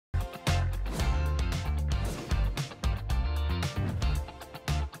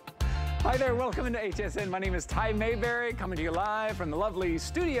Hi there, welcome into HSN. My name is Ty Mayberry, coming to you live from the lovely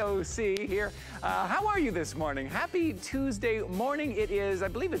Studio C here. How are you this morning? Happy Tuesday morning. It is, I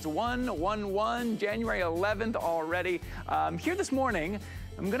believe it's January 11th already. Here this morning,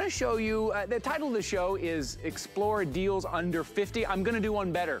 I'm gonna show you, the title of the show is Explore Deals Under 50. I'm gonna do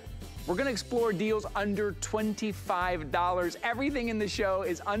one better. We're gonna explore deals under $25. Everything in the show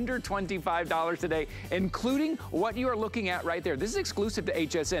is under $25 today, including what you are looking at right there. This is exclusive to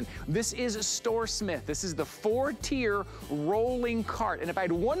HSN. This is Store Smith. This is the 4-tier rolling cart. And if I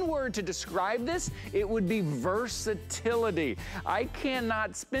had one word to describe this, it would be versatility. I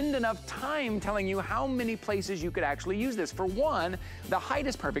cannot spend enough time telling you how many places you could actually use this. For one, the height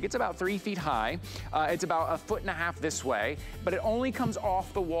is perfect. It's about 3 feet high. It's about 1.5 feet this way, but it only comes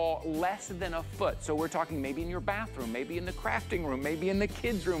off the wall less than a foot. So we're talking maybe in your bathroom, maybe in the crafting room, maybe in the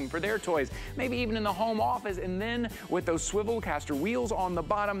kids' room for their toys, maybe even in the home office. And then with those swivel caster wheels on the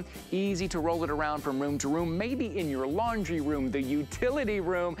bottom, easy to roll it around from room to room, maybe in your laundry room, the utility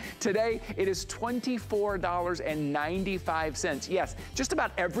room. Today, it is $24.95. Yes, just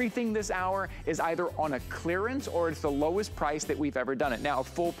about everything this hour is either on a clearance or it's the lowest price that we've ever done it. Now, a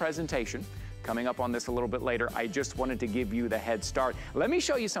full presentation coming up on this a little bit later. I just wanted to give you the head start. Let me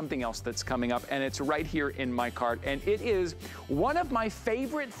show you something else that's coming up, and it's right here in my cart. And it is one of my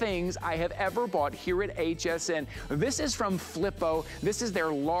favorite things I have ever bought here at HSN. This is from Flippo. This is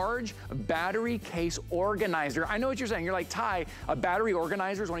their large battery case organizer. I know what you're saying. You're like, Ty, a battery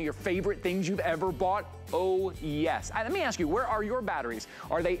organizer is one of your favorite things you've ever bought? Oh, yes. Let me ask you, where are your batteries?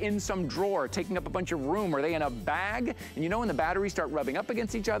 Are they in some drawer, taking up a bunch of room? Are they in a bag? And you know when the batteries start rubbing up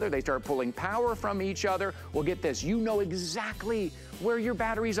against each other, they start pulling power from each other? Well, get this, you know exactly where your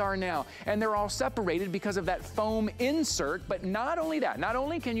batteries are now. And they're all separated because of that foam insert. But not only that, not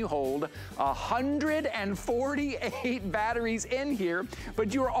only can you hold 148 batteries in here,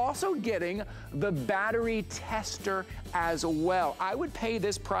 but you're also getting the battery tester as well. I would pay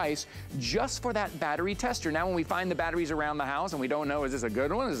this price just for that battery tester. Now, when we find the batteries around the house and we don't know, is this a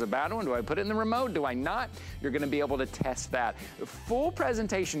good one? Is this a bad one? Do I put it in the remote? Do I not? You're gonna be able to test that. Full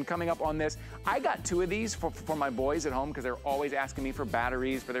presentation coming up on this. I got 2 of these for my boys at home because they're always asking me for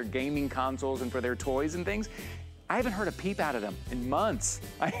batteries for their gaming consoles and for their toys and things. I haven't heard a peep out of them in months.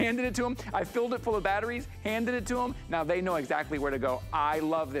 I handed it to them, I filled it full of batteries, handed it to them. Now they know exactly where to go. I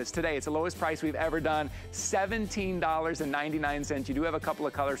love this. Today, it's the lowest price we've ever done, $17.99. You do have a couple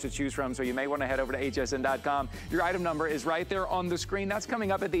of colors to choose from, so you may wanna head over to hsn.com. Your item number is right there on the screen. That's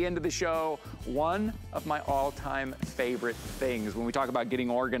coming up at the end of the show. One of my all-time favorite things. When we talk about getting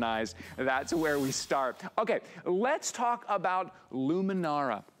organized, that's where we start. Okay, let's talk about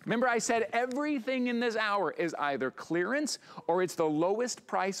Luminara. Remember I said everything in this hour is either clearance or it's the lowest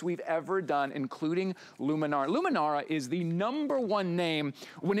price we've ever done, including Luminara. Luminara is the #1 name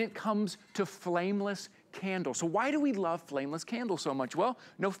when it comes to flameless candles. So why do we love flameless candles so much? Well,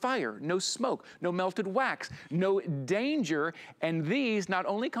 no fire, no smoke, no melted wax, no danger. And these not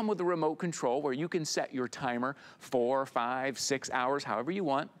only come with a remote control where you can set your timer 4, 5, 6 hours, however you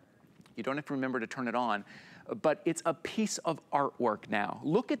want. You don't have to remember to turn it on. But it's a piece of artwork now.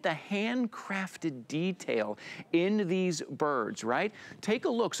 Look at the handcrafted detail in these birds, right? Take a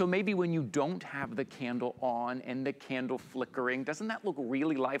look. So maybe when you don't have the candle on and the candle flickering, doesn't that look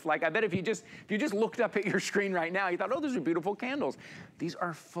really lifelike? I bet if you just looked up at your screen right now, you thought, oh, those are beautiful candles. These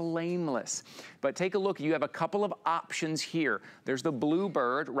are flameless. But take a look. You have a couple of options here. There's the blue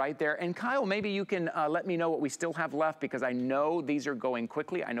bird right there. And Kyle, maybe you can let me know what we still have left, because I know these are going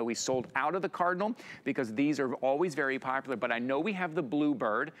quickly. I know we sold out of the cardinal because these are always very popular, but I know we have the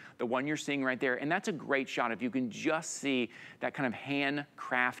bluebird, the one you're seeing right there, and that's a great shot. If you can just see that kind of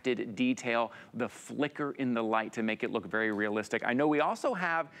handcrafted detail, the flicker in the light to make it look very realistic. I know we also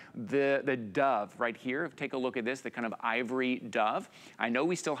have the dove right here. Take a look at this, the kind of ivory dove. I know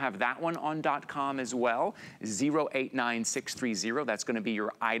we still have that one on .com as well, 089630. That's gonna be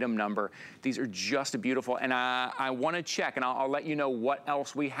your item number. These are just beautiful, and I wanna check, and I'll let you know what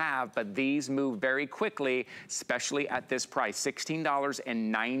else we have, but these move very quickly, especially at this price,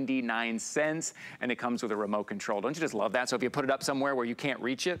 $16.99, and it comes with a remote control. Don't you just love that? So if you put it up somewhere where you can't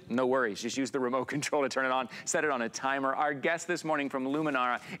reach it, no worries. Just use the remote control to turn it on, set it on a timer. Our guest this morning from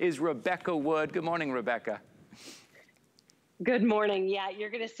Luminara is Rebecca Wood. Good morning, Rebecca. Good morning. Yeah, you're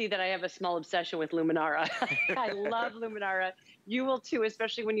going to see that I have a small obsession with Luminara. I love Luminara. You will too,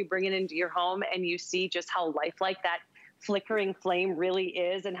 especially when you bring it into your home and you see just how lifelike that flickering flame really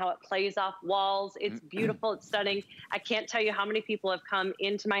is and how it plays off walls. It's beautiful. It's stunning. I can't tell you how many people have come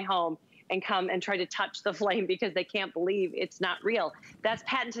into my home and come and try to touch the flame because they can't believe it's not real. That's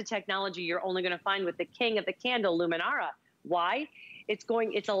patented technology you're only going to find with the king of the candle, Luminara. Why?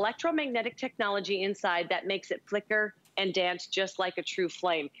 It's electromagnetic technology inside that makes it flicker and dance just like a true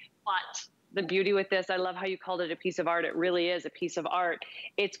flame. But the beauty with this, I love how you called it a piece of art. It really is a piece of art.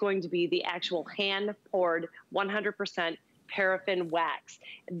 It's going to be the actual hand-poured 100% paraffin wax.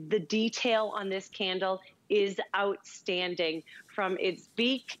 The detail on this candle is outstanding, from its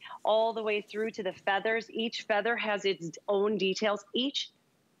beak all the way through to the feathers. Each feather has its own details. Each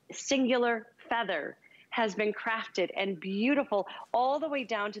singular feather has been crafted and beautiful all the way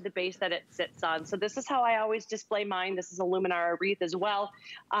down to the base that it sits on. So this is how I always display mine. This is a Luminara wreath as well.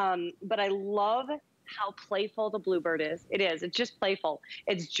 But I love how playful the Bluebird is. It is. It's just playful.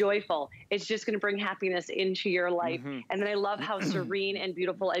 It's joyful. It's just going to bring happiness into your life. And then I love how serene and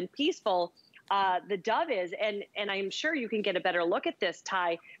beautiful and peaceful the Dove is, and I'm sure you can get a better look at this,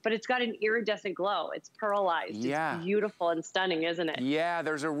 Ty, but it's got an iridescent glow. It's pearlized. Yeah. It's beautiful and stunning, isn't it? Yeah,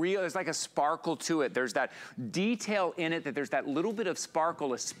 there's like a sparkle to it. There's that detail in it, that there's that little bit of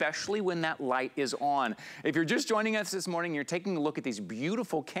sparkle, especially when that light is on. If you're just joining us this morning, you're taking a look at these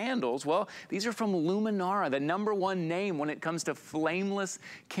beautiful candles. Well, these are from Luminara, the #1 name when it comes to flameless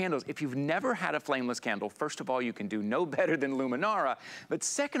candles. If you've never had a flameless candle, first of all, you can do no better than Luminara. But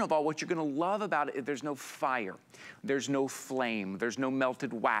second of all, what you're gonna love about it, there's no fire, there's no flame, there's no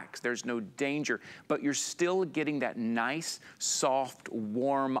melted wax, there's no danger, but you're still getting that nice, soft,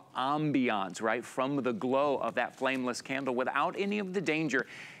 warm ambiance, right, from the glow of that flameless candle without any of the danger.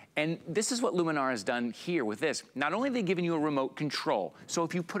 And this is what Luminara has done here with this. Not only have they given you a remote control, so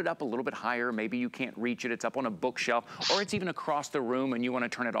if you put it up a little bit higher, maybe you can't reach it, it's up on a bookshelf, or it's even across the room and you want to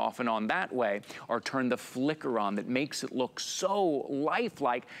turn it off and on that way, or turn the flicker on that makes it look so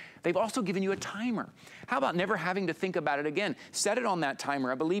lifelike. They've also given you a timer. How about never having to think about it again? Set it on that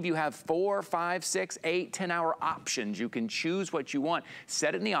timer. I believe you have 4, 5, 6, 8, 10-hour options. You can choose what you want.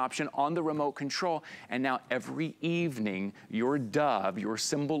 Set it in the option on the remote control. And now every evening, your Dove, your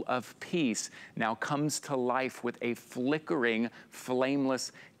symbol of peace, now comes to life with a flickering,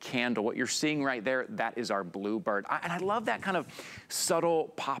 flameless candle. What you're seeing right there, that is our Bluebird. And I love that kind of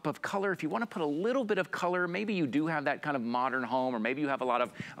subtle pop of color. If you want to put a little bit of color, maybe you do have that kind of modern home, or maybe you have a lot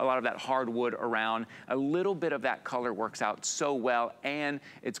of that hardwood around. A little bit of that color works out so well, and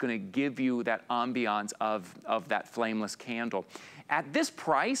it's going to give you that ambiance of that flameless candle. At this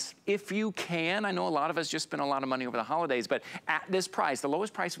price, if you can, I know a lot of us just spent a lot of money over the holidays, but at this price, the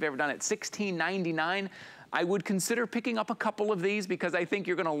lowest price we've ever done at $16.99, I would consider picking up a couple of these, because I think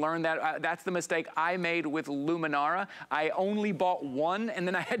you're gonna learn that. That's the mistake I made with Luminara. I only bought one, and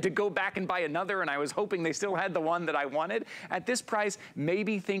then I had to go back and buy another, and I was hoping they still had the one that I wanted. At this price,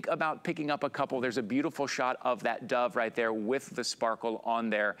 maybe think about picking up a couple. There's a beautiful shot of that Dove right there with the sparkle on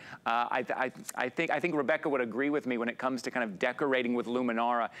there. I think Rebecca would agree with me when it comes to kind of decorating with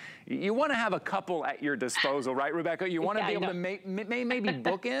Luminara. You wanna have a couple at your disposal, right, Rebecca? You wanna be able to maybe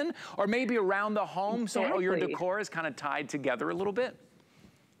book in, or maybe around the home, so your decor is kind of tied together a little bit.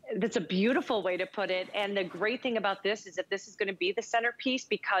 That's a beautiful way to put it. And the great thing about this is that this is going to be the centerpiece,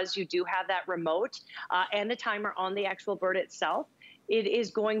 because you do have that remote and the timer on the actual bird itself. It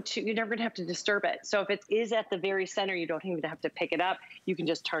is going to, you're never going to have to disturb it. So if it is at the very center, you don't even have to pick it up. You can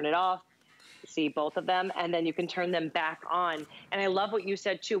just turn it off. See both of them, and then you can turn them back on. And I love what you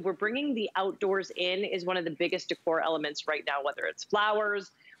said too. We're bringing the outdoors in is one of the biggest decor elements right now, whether it's flowers,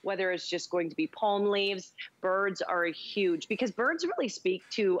 whether it's just going to be palm leaves. Birds are huge, because birds really speak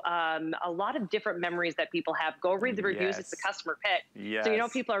to a lot of different memories that people have. Go read the reviews. It's the customer pick. So you know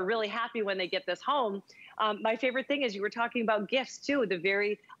people are really happy when they get this home. My favorite thing is, you were talking about gifts too. The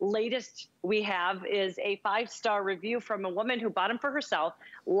very latest we have is a 5-star review from a woman who bought them for herself,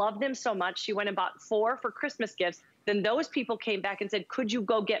 loved them so much, she went and bought 4 for Christmas gifts. Then those people came back and said, could you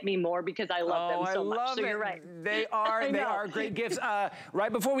go get me more, because I love them so much. So you're right. They are great gifts.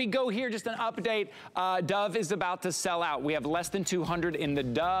 Right before we go here, just an update. Dove is about to sell out. We have less than 200 in the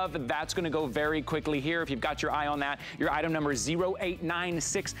Dove. That's going to go very quickly here. If you've got your eye on that, your item number is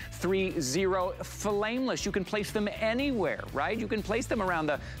 089630. Flameless. You can place them anywhere, right? You can place them around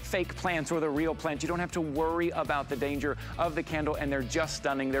the fake plants or the real plants. You don't have to worry about the danger of the candle, and they're just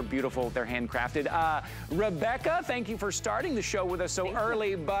stunning. They're beautiful. They're handcrafted. Rebecca, thank you for starting the show with us so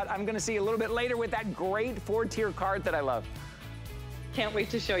early, but I'm going to see you a little bit later with that great 4-tier card that I love. Can't wait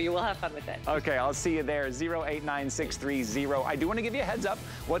to show you. We'll have fun with it. Okay, I'll see you there. 089630. I do want to give you a heads up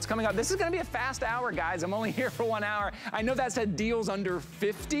what's coming up. This is going to be a fast hour, guys. I'm only here for 1 hour. I know that said deals under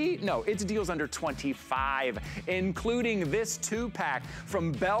 50. No, it's deals under 25, including this 2-pack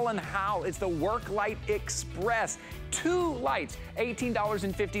from Bell & Howell. It's the Work Light Express. 2 lights,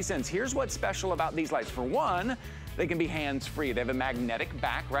 $18.50. Here's what's special about these lights. For one, they can be hands-free. They have a magnetic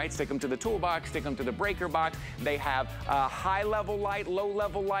back, right? Stick them to the toolbox, stick them to the breaker box. They have a high-level light,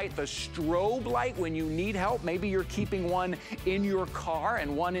 low-level light, the strobe light when you need help. Maybe you're keeping one in your car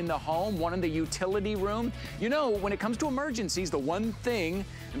and one in the home, one in the utility room. You know, when it comes to emergencies, the one thing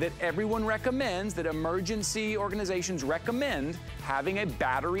that everyone recommends, that emergency organizations recommend, having a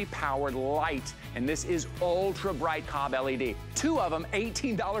battery-powered light. And this is ultra bright Cobb LED. 2 of them,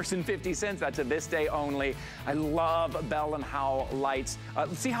 $18.50. That's a this day only. I love Bell & Howell lights.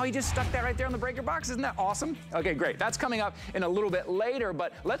 See how he just stuck that right there on the breaker box? Isn't that awesome? Okay, great. That's coming up in a little bit later,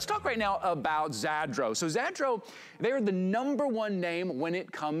 but let's talk right now about Zadro. So Zadro, they're the #1 name when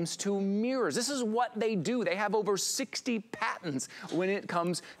it comes to mirrors. This is what they do. They have over 60 patents when it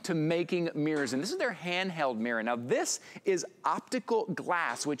comes to making mirrors. And this is their handheld mirror. Now this is optical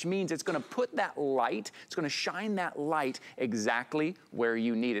glass, which means it's gonna put that light, it's gonna shine that light exactly where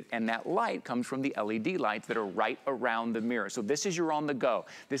you need it. And that light comes from the LED lights that are right around the mirror. So this is your on the go.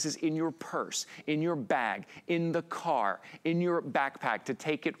 This is in your purse, in your bag, in the car, in your backpack to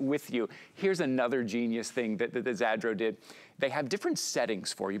take it with you. Here's another genius thing that the Zadro did. They have different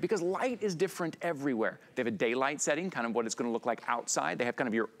settings for you because light is different everywhere. They have a daylight setting, kind of what it's gonna look like outside. They have kind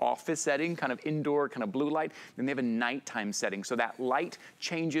of your office setting, kind of indoor, kind of blue light. Then they have a nighttime setting. So that light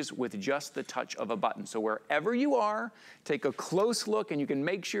changes with just the touch of a button. So wherever you are, take a close look and you can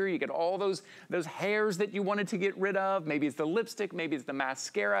make sure you get all those hairs that you wanted to get rid of. Maybe it's the lipstick, maybe it's the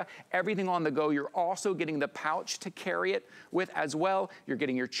mascara, everything on the go. You're also getting the pouch to carry it with as well. You're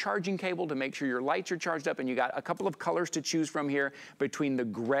getting your charging cable to make sure your lights are charged up, and you got a couple of colors to choose from here between the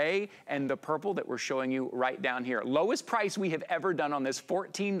gray and the purple that we're showing you right down here. Lowest price we have ever done on this,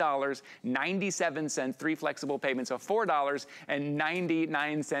 $14.97, 3 flexible payments of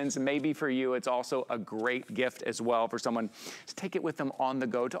 $4.99. Maybe for you, it's also a great gift as well for someone to take it with them on the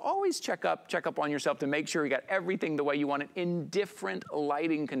go, to always check up on yourself to make sure you got everything the way you want it in different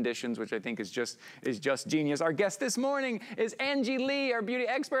lighting conditions, which I think is just genius. Our guest this morning is Angie Lee, our beauty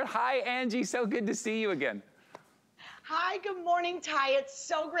expert. Hi, Angie, so good to see you again. Hi, good morning, Ty. It's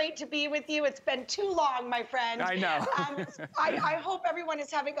so great to be with you. It's been too long, my friend. I know. I hope everyone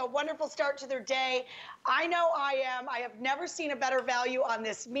is having a wonderful start to their day. I know I am. I have never seen a better value on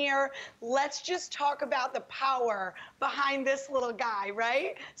this mirror. Let's just talk about the power behind this little guy,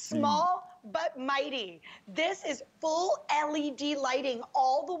 right? Small, but mighty. This is full LED lighting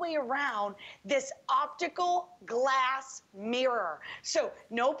all the way around this optical glass mirror. So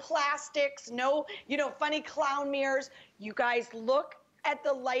no plastics, no, funny clown mirrors. You guys look at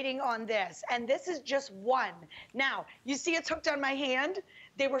the lighting on this, and this is just one. Now, you see it's hooked on my hand?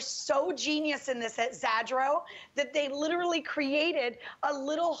 They were so genius in this at Zadro that they literally created a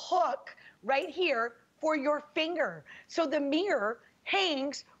little hook right here for your finger. So the mirror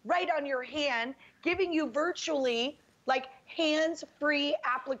hangs right on your hand, giving you virtually like hands-free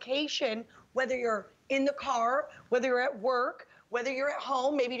application, whether you're in the car, whether you're at work, whether you're at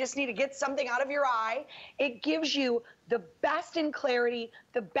home, maybe you just need to get something out of your eye. It gives you the best in clarity,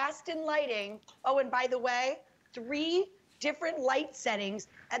 the best in lighting. Oh, and by the way, 3 different light settings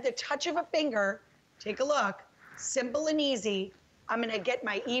at the touch of a finger. Take a look, simple and easy. I'm gonna get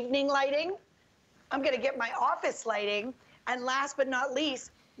my evening lighting. I'm gonna get my office lighting. And last but not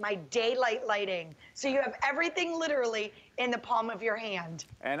least, my daylight lighting. So you have everything literally in the palm of your hand.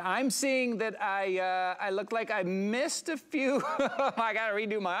 And I'm seeing that I look like I missed a few. I gotta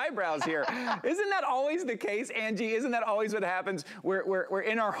redo my eyebrows here. Isn't that always the case, Angie? Isn't that always what happens? We're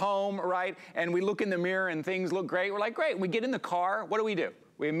in our home, right? And we look in the mirror and things look great. We're like, great. We get in the car. What do?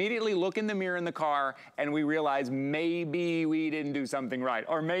 We immediately look in the mirror in the car and we realize maybe we didn't do something right.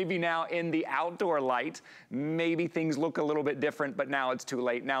 Or maybe now in the outdoor light, maybe things look a little bit different, but now it's too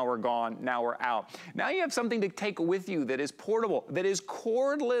late. Now we're gone, now we're out. Now you have something to take with you that is portable, that is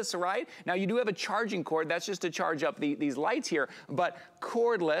cordless, right? Now you do have a charging cord, that's just to charge up these lights here, but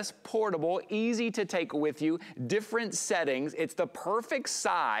cordless, portable, easy to take with you, different settings. It's the perfect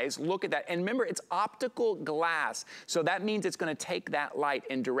size, look at that. And remember, it's optical glass. So that means it's gonna take that light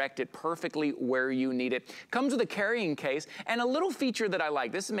and direct it perfectly where you need it. Comes with a carrying case and a little feature that I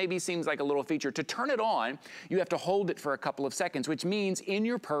like. This maybe seems like a little feature. To turn it on, you have to hold it for a couple of seconds, which means in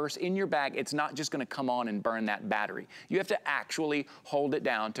your purse, in your bag, it's not just gonna come on and burn that battery. You have to actually hold it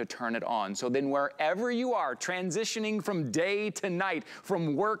down to turn it on. So then wherever you are, transitioning from day to night,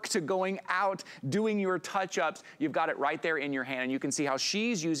 from work to going out, doing your touch-ups, you've got it right there in your hand. And you can see how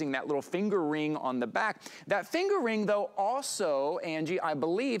she's using that little finger ring on the back. That finger ring, though, also, Angie, I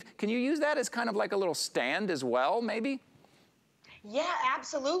believe, can you use that as kind of like a little stand as well, maybe? Yeah,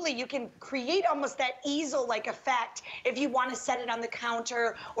 absolutely. You can create almost that easel-like effect if you want to set it on the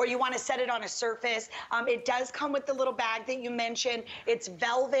counter or you want to set it on a surface. It does come with the little bag that you mentioned. It's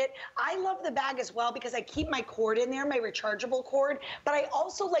velvet. I love the bag as well because I keep my cord in there, my rechargeable cord, but I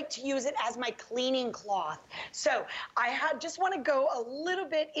also like to use it as my cleaning cloth. So I just want to go a little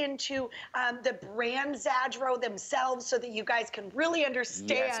bit into the brand Zadro themselves so that you guys can really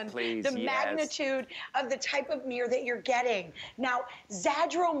understand the magnitude of the type of mirror that you're getting. Now,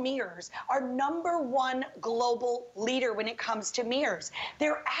 Zadro mirrors are #1 global leader when it comes to mirrors.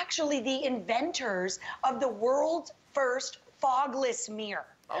 They're actually the inventors of the world's first fogless mirror.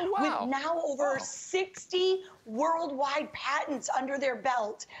 Oh, wow. With now over 60 worldwide patents under their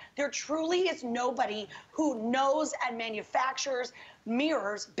belt, there truly is nobody who knows and manufactures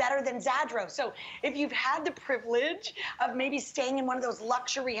mirrors better than Zadro. So if you've had the privilege of maybe staying in one of those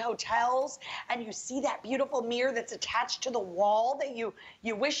luxury hotels and you see that beautiful mirror that's attached to the wall that you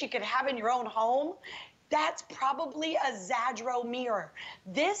wish you could have in your own home, that's probably a Zadro mirror.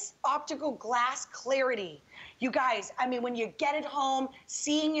 This optical glass clarity, you guys, I mean, when you get it home,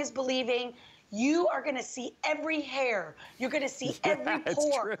 seeing is believing. You are going to see every hair. You're going to see every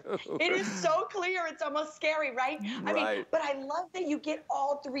pore. It is so clear. It's almost scary, right? I mean, but I love that you get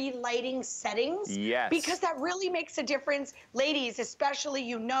all 3 lighting settings. Yes. Because that really makes a difference. Ladies, especially,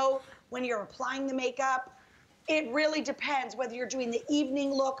 you know, when you're applying the makeup, it really depends whether you're doing the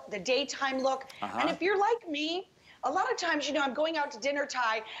evening look, the daytime look. And if you're like me, a lot of times, you know, I'm going out to dinner,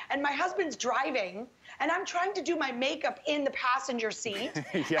 Ty, and my husband's driving, and I'm trying to do my makeup in the passenger seat,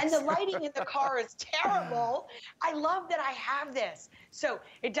 and the lighting in the car is terrible. I love that I have this. So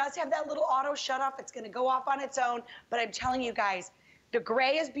it does have that little auto shut-off. It's going to go off on its own, but I'm telling you guys, the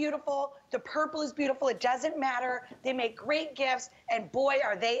gray is beautiful. The purple is beautiful. It doesn't matter. They make great gifts, and boy,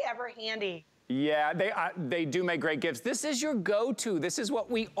 are they ever handy. Yeah, they do make great gifts. This is your go-to. This is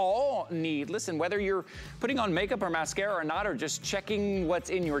what we all need. Listen, whether you're putting on makeup or mascara or not, or just checking what's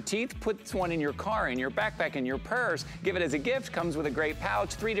in your teeth, put one in your car, in your backpack, in your purse. Give it as a gift. Comes with a great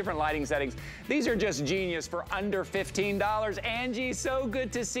pouch, 3 different lighting settings. These are just genius for under $15. Angie, so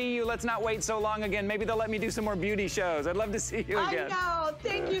good to see you. Let's not wait so long again. Maybe they'll let me do some more beauty shows. I'd love to see you again. I know.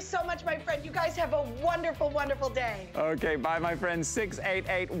 Thank you so much, my friend. You guys have a wonderful, wonderful day. Okay, bye, my friend.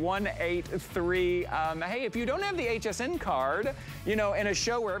 688-183. Hey, if you don't have the HSN card, you know, in a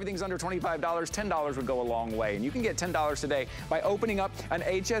show where everything's under $25, $10 would go a long way. And you can get $10 today by opening up an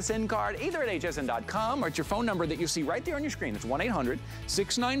HSN card, either at hsn.com or at your phone number that you see right there on your screen. It's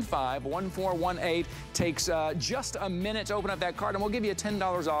 1-800-695-1418. Takes just a minute to open up that card, and we'll give you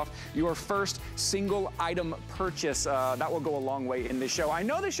 $10 off your first single item purchase. That will go a long way in this show. I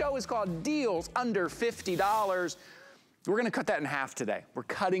know the show is called Deals Under $50. We're going to cut that in half today. We're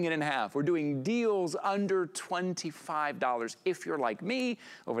cutting it in half. We're doing deals under $25. If you're like me,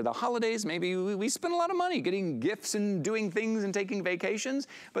 over the holidays, maybe we spend a lot of money getting gifts and doing things and taking vacations,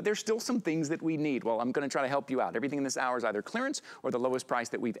 but there's still some things that we need. Well, I'm going to try to help you out. Everything in this hour is either clearance or the lowest price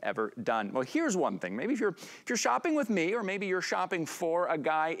that we've ever done. Well, here's one thing. Maybe if you're shopping with me, or maybe you're shopping for a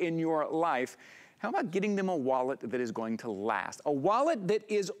guy in your life, how about getting them a wallet that is going to last? A wallet that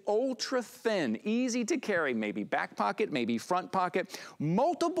is ultra thin, easy to carry, maybe back pocket, maybe front pocket,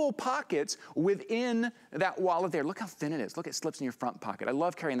 multiple pockets within that wallet there. Look how thin it is. Look, it slips in your front pocket. I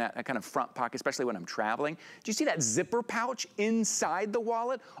love carrying that kind of front pocket, especially when I'm traveling. Do you see that zipper pouch inside the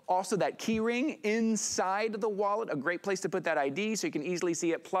wallet? Also that key ring inside the wallet, a great place to put that ID so you can easily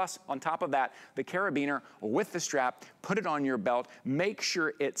see it. Plus, on top of that, the carabiner with the strap, put it on your belt, make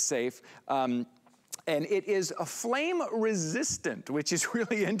sure it's safe. And it is a flame resistant, which is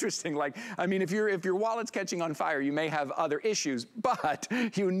really interesting. Like, I mean, if your wallet's catching on fire, you may have other issues, but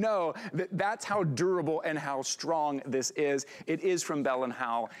you know that's how durable and how strong this is. It is from Bell &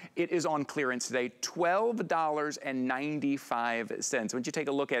 Howell. It is on clearance today, $12.95. Once you take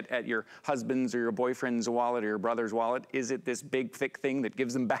a look at your husband's or your boyfriend's wallet or your brother's wallet, is it this big, thick thing that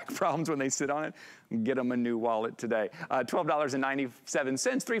gives them back problems when they sit on it? Get them a new wallet today.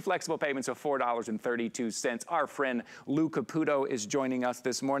 $12.97, 3 flexible payments of $4.32. Our friend Lou Caputo is joining us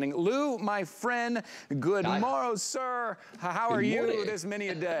this morning. Lou, my friend, good morrow, sir. How are you this many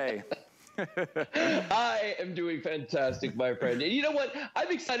a day? I am doing fantastic, my friend. And you know what?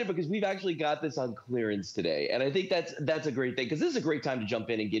 I'm excited because we've actually got this on clearance today. And I think that's a great thing, because this is a great time to jump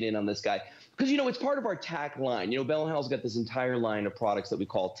in and get in on this guy. because, you know, it's part of our tack line. You know, Bell & Howell's got this entire line of products that we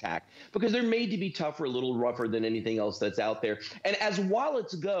call tack because they're made to be tougher, a little rougher than anything else that's out there. And as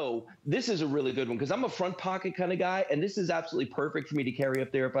wallets go, this is a really good one because I'm a front pocket kind of guy, and this is absolutely perfect for me to carry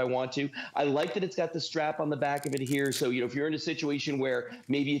up there if I want to. I like that it's got the strap on the back of it here. So, you know, if you're in a situation where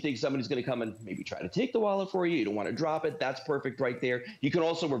maybe you think somebody's going to come and maybe try to take the wallet for you, you don't want to drop it, that's perfect right there. You can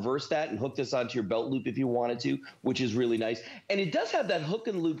also reverse that and hook this onto your belt loop if you wanted to, which is really nice. And it does have that hook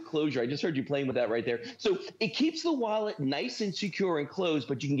and loop closure. I just heard you playing with that right there. So it keeps the wallet nice and secure and closed,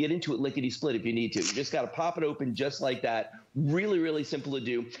 but you can get into it lickety-split if you need to. You just got to pop it open just like that. Really, really simple to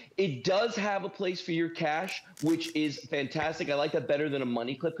do. It does have a place for your cash, which is fantastic. I like that better than a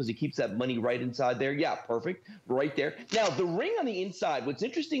money clip because it keeps that money right inside there. Yeah, perfect. Right there. Now, the ring on the inside, what's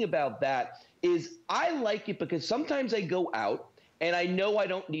interesting about that is I like it because sometimes I go out and I know I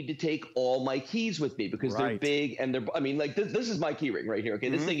don't need to take all my keys with me because they're big and they're, I mean, like this is my key ring right here. Okay,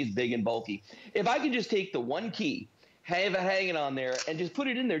 this thing is big and bulky. If I can just take the one key, have it hanging on there, and just put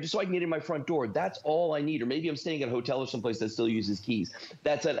it in there just so I can get in my front door, that's all I need. Or maybe I'm staying at a hotel or someplace that still uses keys.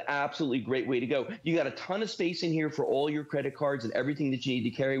 That's an absolutely great way to go. You got a ton of space in here for all your credit cards and everything that you need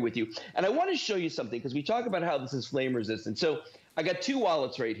to carry with you. And I want to show you something because we talk about how this is flame resistant. So I got two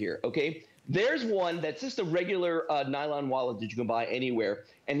wallets right here, okay? There's one that's just a regular nylon wallet that you can buy anywhere.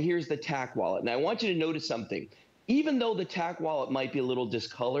 And here's the tack wallet. And I want you to notice something. Even though the tack wallet might be a little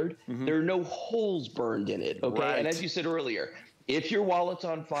discolored, there are no holes burned in it, okay? And as you said earlier, if your wallet's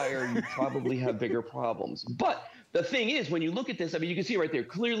on fire, you probably have bigger problems. But the thing is, when you look at this, I mean, you can see right there,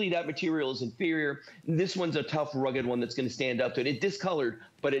 clearly that material is inferior. This one's a tough, rugged one that's going to stand up to it. It discolored,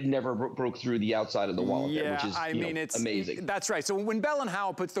 but it never broke through the outside of the wallet there, which is it's amazing. That's right. So when Bell &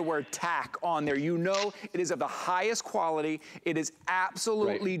 Howell puts the word tack on there, you know it is of the highest quality. It is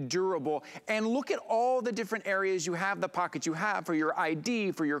absolutely durable. And look at all the different areas you have, the pockets you have for your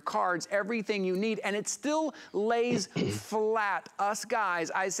ID, for your cards, everything you need. And it still lays flat. Us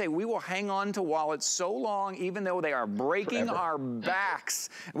guys, I say we will hang on to wallets so long, even though they are breaking our backs.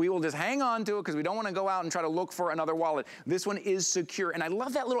 We will just hang on to it because we don't want to go out and try to look for another wallet. This one is secure. And I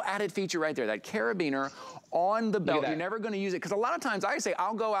love that little added feature right there, that carabiner on the belt. You're never going to use it because a lot of times I say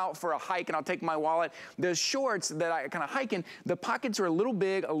I'll go out for a hike and I'll take my wallet. The shorts that I kind of hike in, the pockets are a little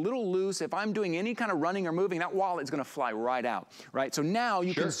big, a little loose. If I'm doing any kind of running or moving, that wallet is going to fly right out, right? So now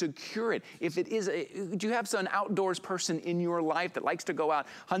you can secure it. If it is, do you have an outdoors person in your life that likes to go out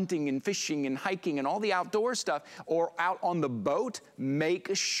hunting and fishing and hiking and all the outdoor stuff, or out on the boat?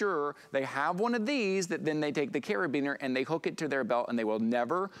 Make sure they have one of these that then they take the carabiner and they hook it to their belt and they will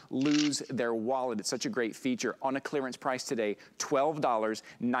never lose their wallet. It's such a great feature. On a clearance price today,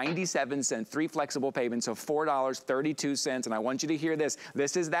 $12.97, 3 flexible payments of $4.32. And I want you to hear this.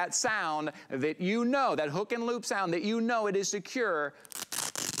 This is that sound that you know, that hook and loop sound that you know it is secure.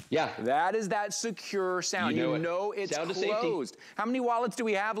 Yeah. That is that secure sound. You know it's closed. How many wallets do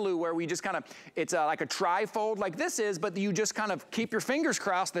we have, Lou, where we just kind of, it's like a tri-fold like this is, but you just kind of keep your fingers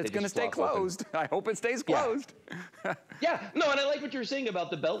crossed that it's going to stay closed. I hope it stays closed. No, and I like what you were saying about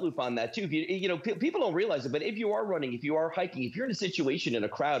the belt loop on that too. You know, people don't realize it, but if you are running, if you are hiking, if you're in a situation in a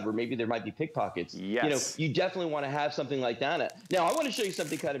crowd where maybe there might be pickpockets, you know, you definitely want to have something like that. Now, I want to show you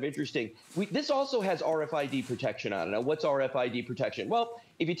something kind of interesting. This also has RFID protection on it. Now, what's RFID protection? Well,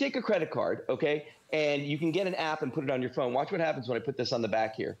 if you take a credit card, okay, and you can get an app and put it on your phone, watch what happens when I put this on the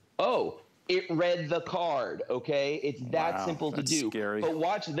back here. Oh, it read the card, okay? It's that simple to do. Scary. But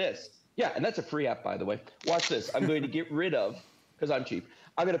watch this. Yeah, and that's a free app, by the way. Watch this. I'm going to get rid of, because I'm cheap,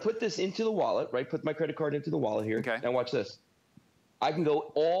 I'm going to put this into the wallet, right? Put my credit card into the wallet here. Okay. Now watch this. I can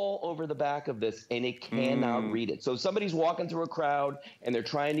go all over the back of this, and it cannot read it. So if somebody's walking through a crowd, and they're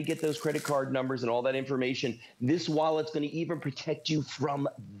trying to get those credit card numbers and all that information, this wallet's going to even protect you from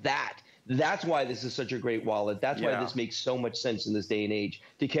that. That's why this is such a great wallet. That's why this makes so much sense in this day and age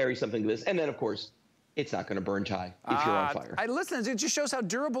to carry something like this. And then, of course, it's not going to burn tie if you're on fire. Listen, it just shows how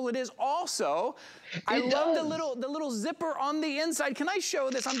durable it is. Also, I love the little zipper on the inside. Can I show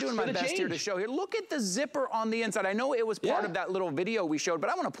this? I'm doing my best here to show here. Look at the zipper on the inside. I know it was part of that little video we showed, but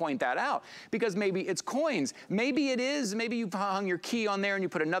I want to point that out because maybe it's coins. Maybe it is. Maybe you've hung your key on there and you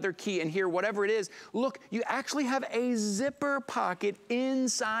put another key in here, whatever it is. Look, you actually have a zipper pocket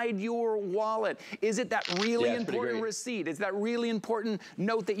inside your wallet. Is it that really important receipt? Is that really important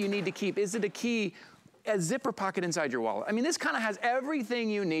note that you need to keep? Is it a key a zipper pocket inside your wallet. I mean, this kind of has everything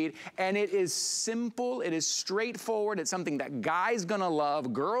you need, and it is simple, it is straightforward, it's something that guys gonna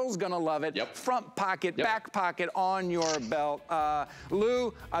love, girls gonna love it. Yep. Front pocket, Yep. back pocket, on your belt.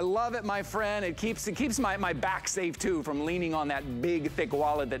 Lou, I love it, my friend. It keeps my back safe too from leaning on that big, thick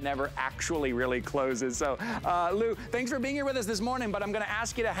wallet that never actually really closes. So, Lou, thanks for being here with us this morning, but I'm gonna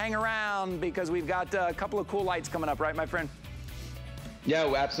ask you to hang around because we've got a couple of cool lights coming up, right, my friend?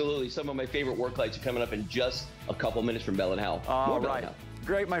 Yeah, absolutely. Some of my favorite work lights are coming up in just a couple minutes from Bell & Howell. All right.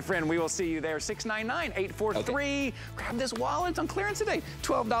 Great, my friend. We will see you there. 699-843. Okay. Grab this wallet. It's on clearance today.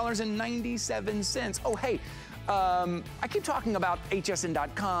 $12.97. Oh, hey. I keep talking about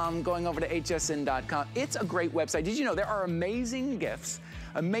hsn.com, going over to hsn.com. It's a great website. Did you know there are amazing gifts,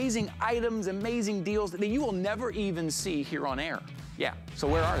 amazing items, amazing deals that you will never even see here on air? Yeah, so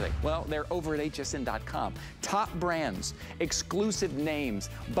where are they? Well, they're over at hsn.com. Top brands, exclusive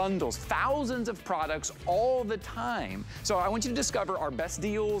names, bundles, thousands of products all the time. So I want you to discover our best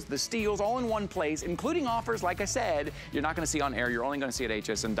deals, the steals, all in one place, including offers, like I said, you're not gonna see on air, you're only gonna see at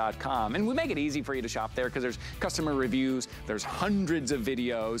hsn.com. And we make it easy for you to shop there because there's customer reviews, there's hundreds of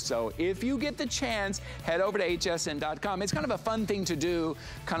videos. So if you get the chance, head over to hsn.com. It's kind of a fun thing to do,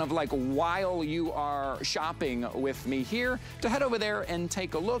 kind of like while you are shopping with me here, to head over there and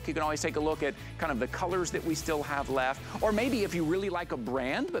take a look. You can always take a look at kind of the colors that we still have left. Or maybe if you really like a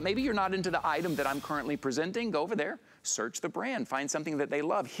brand, but maybe you're not into the item that I'm currently presenting, go over there, search the brand, find something that they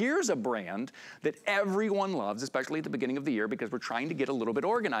love. Here's a brand that everyone loves, especially at the beginning of the year, because we're trying to get a little bit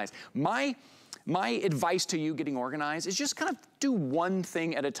organized. My advice to you getting organized is just kind of do one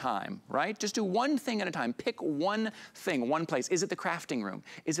thing at a time, right? Just do one thing at a time. Pick one thing, one place. Is it the crafting room?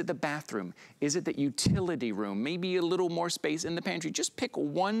 Is it the bathroom? Is it the utility room? Maybe a little more space in the pantry. Just pick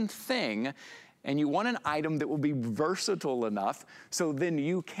one thing, and you want an item that will be versatile enough so then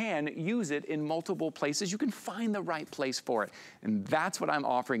you can use it in multiple places. You can find the right place for it. And that's what I'm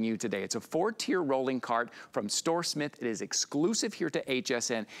offering you today. It's a 4-tier rolling cart from StoreSmith. It is exclusive here to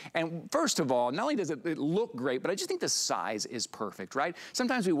HSN. And first of all, not only does it look great, but I just think the size is perfect, right?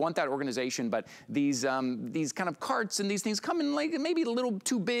 Sometimes we want that organization, but these kind of carts and these things come in like maybe a little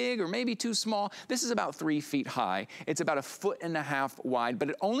too big or maybe too small. This is about 3 feet high. It's about 1.5 feet wide, but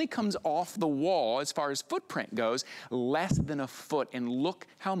it only comes off the wall as far as footprint goes, less than a foot, and look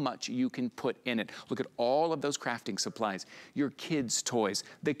how much you can put in it. Look at all of those crafting supplies, your kids' toys,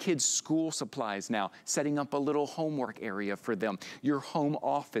 the kids' school supplies now, setting up a little homework area for them, your home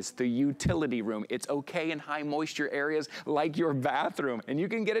office, the utility room. It's okay in high moisture areas like your bathroom, and you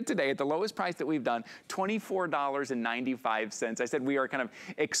can get it today at the lowest price that we've done, $24.95. I said we are kind of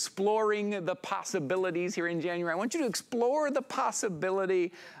exploring the possibilities here in January. I want you to explore the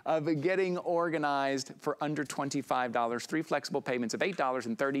possibility of getting organized for under $25. 3 flexible payments of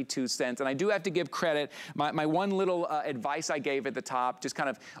 $8.32. And I do have to give credit. My one little advice I gave at the top, just kind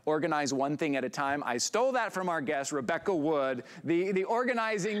of organize one thing at a time. I stole that from our guest, Rebecca Wood, the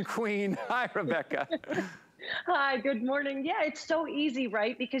organizing queen. Hi, Rebecca. Hi, good morning. Yeah, it's so easy,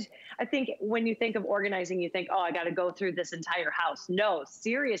 right? Because I think when you think of organizing, you think, oh, I got to go through this entire house. No,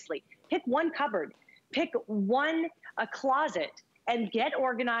 seriously. Pick one cupboard. Pick one closet. And get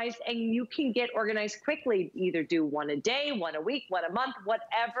organized, and you can get organized quickly. Either do one a day, one a week, one a month,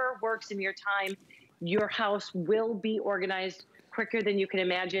 whatever works in your time. Your house will be organized quicker than you can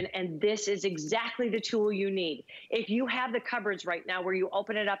imagine, and this is exactly the tool you need. If you have the cupboards right now where you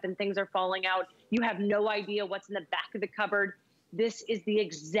open it up and things are falling out, you have no idea what's in the back of the cupboard, this is the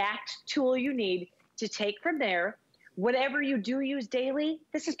exact tool you need to take from there. Whatever you do use daily,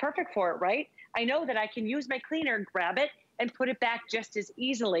 this is perfect for it, right? I know that I can use my cleaner, grab it, and put it back just as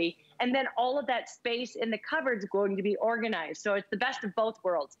easily. And then all of that space in the cupboard's going to be organized. So it's the best of both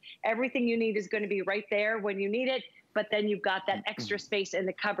worlds. Everything you need is going to be right there when you need it, but then you've got that extra space in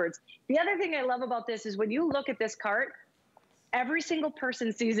the cupboards. The other thing I love about this is when you look at this cart, every single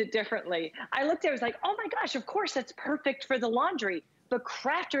person sees it differently. I looked at it, I was like, oh my gosh, of course, that's perfect for the laundry. But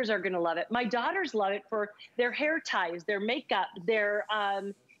crafters are going to love it. My daughters love it for their hair ties, their makeup, their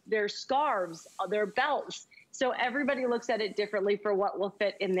scarves, their belts. So everybody looks at it differently for what will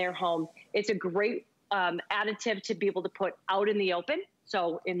fit in their home. It's a great additive to be able to put out in the open.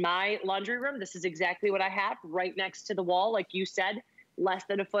 So in my laundry room, this is exactly what I have right next to the wall. Like you said, less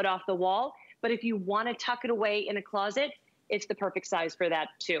than a foot off the wall. But if you want to tuck it away in a closet, it's the perfect size for that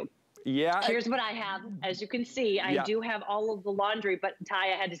too. Yeah. Here's what I have. As you can see, I do have all of the laundry, but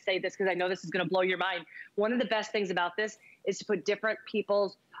Ty, I had to say this because I know this is going to blow your mind. One of the best things about this is to put different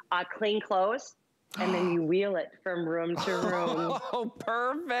people's clean clothes, and then you wheel it from room to room. Oh,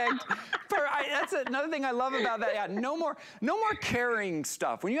 perfect. That's another thing I love about that. Yeah, no more carrying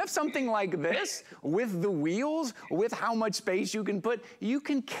stuff. When you have something like this with the wheels, with how much space you can put, you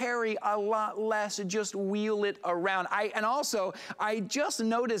can carry a lot less. Just wheel it around. And also, I just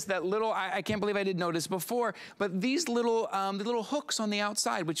noticed that little. I can't believe I didn't notice before, but these little the little hooks on the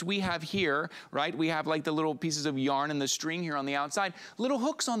outside, which we have here, right? We have like the little pieces of yarn and the string here on the outside. Little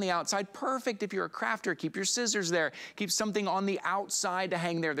hooks on the outside, perfect if you're a crafter. Keep your scissors there. Keep something on the outside to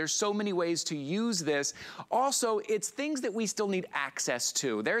hang there. There's so many ways to use this. Also, it's things that we still need access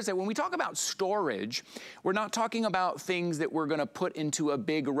to. When we talk about storage, we're not talking about things that we're gonna put into a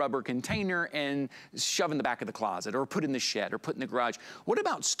big rubber container and shove in the back of the closet or put in the shed or put in the garage. What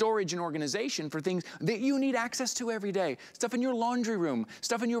about storage and organization for things that you need access to every day? Stuff in your laundry room,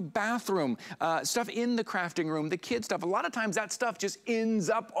 stuff in your bathroom, stuff in the crafting room, the kid stuff. A lot of times that stuff just ends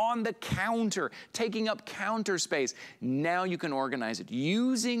up on the counter, taking up counter space. Now you can organize it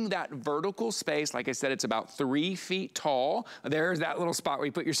using that vertical space. Like I said, it's about 3 feet tall. There's that little spot where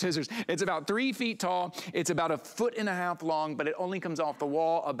you put your scissors. It's about 3 feet tall. It's about 1.5 feet long, but it only comes off the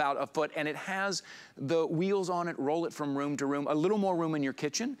wall about 1 foot, and it has the wheels on it. Roll it from room to room. A little more room in your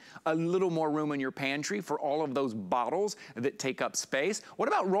kitchen, a little more room in your pantry for all of those bottles that take up space. What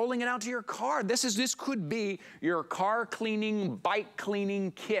about rolling it out to your car? This could be your car cleaning, bike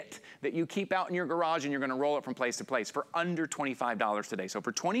cleaning kit that you keep out in your garage, and you're gonna roll it from place to place for under $25 today. So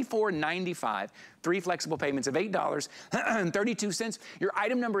for $24.95, 3 flexible payments of $8.32. Your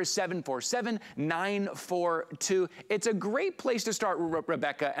item number is 747942. It's a great place to start,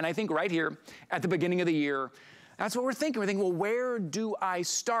 Rebecca, and I think right here at the beginning of the year, that's what we're thinking. We're thinking, well, where do I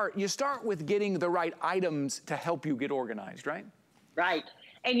start? You start with getting the right items to help you get organized, right? Right.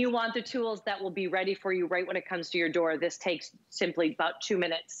 And you want the tools that will be ready for you right when it comes to your door. This takes simply about 2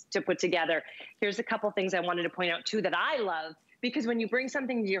 minutes to put together. Here's a couple things I wanted to point out too that I love, because when you bring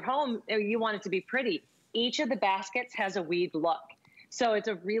something to your home, you want it to be pretty. Each of the baskets has a weaved look. So it's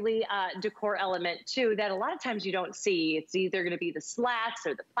a really decor element too that a lot of times you don't see. It's either gonna be the slats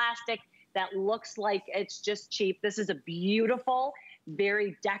or the plastic that looks like it's just cheap. This is a beautiful,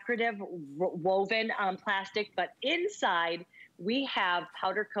 very decorative woven plastic, but inside we have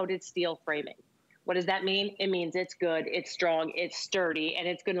powder coated steel framing. What does that mean? It means it's good, it's strong, it's sturdy, and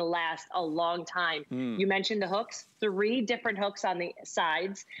it's gonna last a long time. You mentioned the hooks, 3 different hooks on the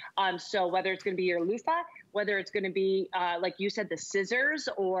sides. So whether it's gonna be your loofah, whether it's gonna be, like you said, the scissors,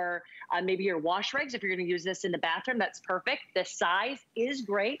 or maybe your wash rags, if you're gonna use this in the bathroom, that's perfect. The size is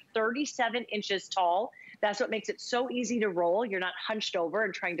great, 37 inches tall. That's what makes it so easy to roll. You're not hunched over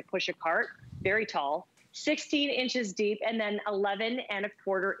and trying to push a cart, very tall. 16 inches deep, and then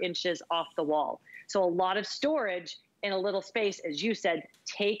 11.25 inches off the wall. So a lot of storage in a little space, as you said,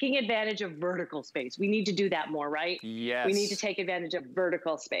 taking advantage of vertical space. We need to do that more, right? Yes. We need to take advantage of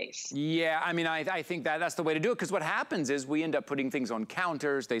vertical space. Yeah, I mean, I think that's the way to do it, because what happens is we end up putting things on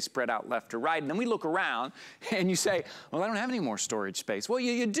counters, they spread out left to right, and then we look around and you say, well, I don't have any more storage space. Well,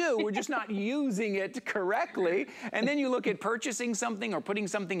 you do, we're just not using it correctly. And then you look at purchasing something or putting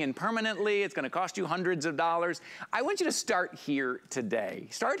something in permanently, it's gonna cost you hundreds of dollars. I want you to start here today.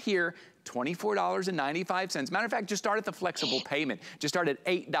 Start here, $24.95. Matter of fact, just start at the flexible payment. Just start at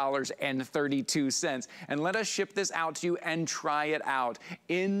 $8.32. And let us ship this out to you and try it out.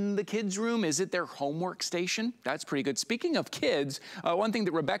 In the kids' room, is it their homework station? That's pretty good. Speaking of kids, one thing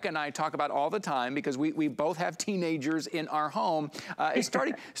that Rebecca and I talk about all the time, because we both have teenagers in our home, is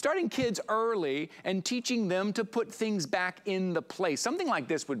starting kids early and teaching them to put things back in the place. Something like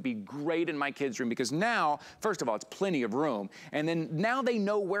this would be great in my kids' room, because now, first of all, it's plenty of room. And then now they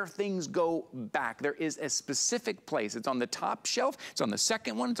know where things go back. There is a specific place. It's on the top shelf, it's on the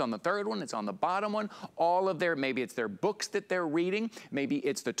second one, it's on the third one, it's on the bottom one. All of their, maybe it's their books that they're reading, maybe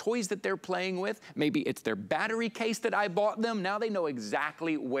it's the toys that they're playing with, maybe it's their battery case that I bought them. Now they know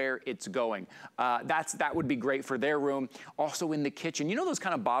exactly where it's going. That would be great for their room. Also in the kitchen, you know those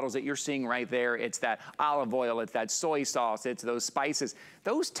kind of bottles that you're seeing right there? It's that olive oil, it's that soy sauce, it's those spices.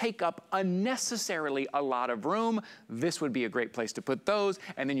 Those take up unnecessarily a lot of room. This would be a great place to put those,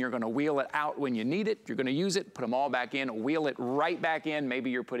 and then you're gonna wheel it out when you need it. You're gonna use it, put them all back in, wheel it right back in. Maybe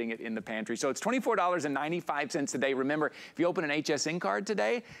you're putting it in the pantry. So it's $24.95 today. Remember, if you open an HSN card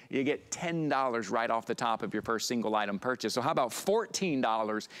today, you get $10 right off the top of your first single item purchase. So how about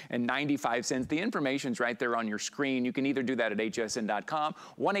 $14.95? The information's right there on your screen. You can either do that at hsn.com,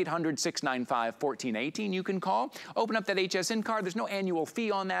 1-800-695-1418 you can call. Open up that HSN card. There's no annual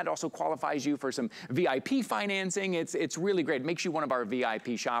fee on that. It also qualifies you for some VIP financing. It's really great. It makes you one of our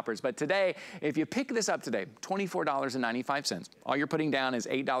VIP shoppers. But But today, if you pick this up today, $24.95. All you're putting down is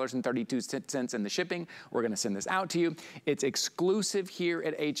 $8.32 in the shipping. We're gonna send this out to you. It's exclusive here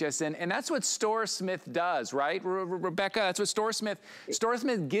at HSN, and that's what StoreSmith does, right? Rebecca, that's what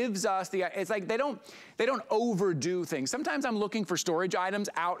StoreSmith gives us the, it's like they don't overdo things. Sometimes I'm looking for storage items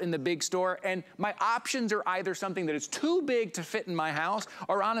out in the big store, and my options are either something that is too big to fit in my house,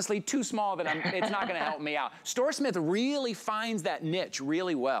 or honestly too small that it's not gonna help me out. StoreSmith really finds that niche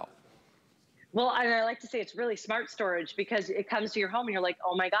really well. Well, I like to say it's really smart storage, because it comes to your home and you're like,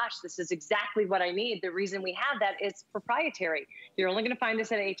 oh my gosh, this is exactly what I need. The reason we have that is proprietary. You're only gonna find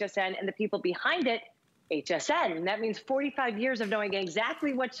this at HSN, and the people behind it, HSN. And that means 45 years of knowing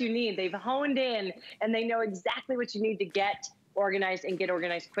exactly what you need. They've honed in and they know exactly what you need to get organized and get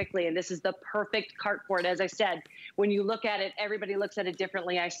organized quickly. And this is the perfect cart for it. As I said, when you look at it, everybody looks at it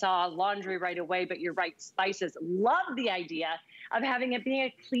differently. I saw laundry right away, but you're right, spices. Love the idea of having it being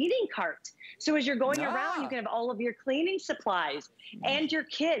a cleaning cart. So as you're going around, you can have all of your cleaning supplies and your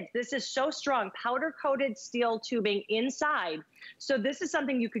kids. This is so strong, powder coated steel tubing inside. So this is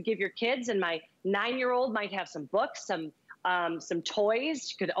something you could give your kids, and my 9-year-old might have some books, some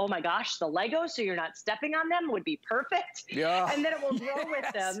toys. You could, oh my gosh, the Legos, so you're not stepping on them, would be perfect. Yeah. And then it will grow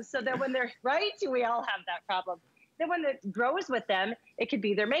with them, so that when they're, right, we all have that problem. Then when it grows with them, it could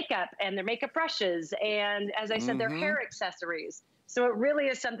be their makeup and their makeup brushes, and as I said, their hair accessories. So it really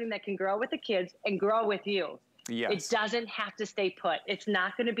is something that can grow with the kids and grow with you. Yes. It doesn't have to stay put. It's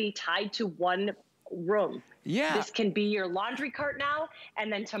not going to be tied to one room. Yeah. This can be your laundry cart now,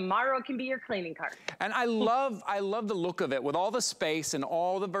 and then tomorrow it can be your cleaning cart. And I love the look of it. With all the space and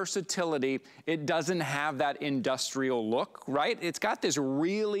all the versatility, it doesn't have that industrial look, right? It's got this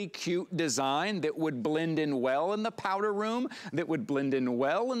really cute design that would blend in well in the powder room, that would blend in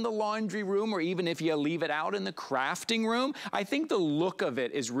well in the laundry room, or even if you leave it out in the crafting room. I think the look of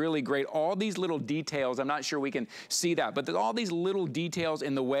it is really great. All these little details, I'm not sure we can see that, but there's all these little details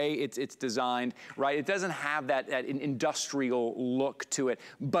in the way it's designed, right? It doesn't have that industrial look to it,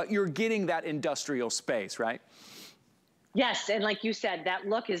 but you're getting that industrial space, right? Yes, and like you said, that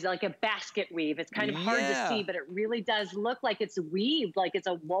look is like a basket weave. It's kind of hard to see, but it really does look like it's weaved, like it's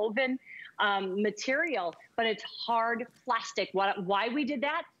a woven material, but it's hard plastic. Why we did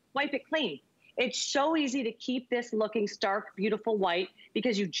that? Wipe it clean. It's so easy to keep this looking stark, beautiful white,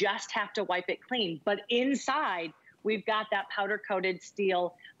 because you just have to wipe it clean. But inside, we've got that powder-coated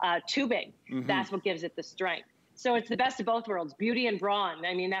steel tubing. That's what gives it the strength. So it's the best of both worlds, beauty and brawn.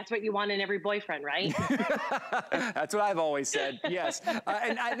 I mean, that's what you want in every boyfriend, right? That's what I've always said, yes.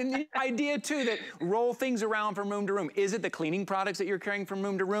 And the idea, too, that roll things around from room to room. Is it the cleaning products that you're carrying from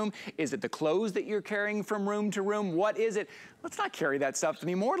room to room? Is it the clothes that you're carrying from room to room? What is it? Let's not carry that stuff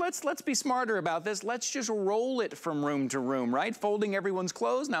anymore. Let's be smarter about this. Let's just roll it from room to room, right? Folding everyone's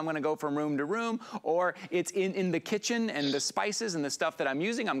clothes. Now I'm going to go from room to room. Or it's in the kitchen, and the spices and the stuff that I'm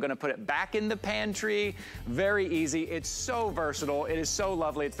using, I'm going to put it back in the pantry. Very easy. It's so versatile. It is so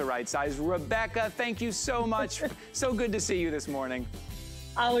lovely. It's the right size. Rebecca, thank you so much. So good to see you this morning.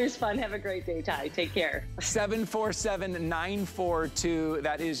 Always fun. Have a great day, Ty. Take care. 747-942.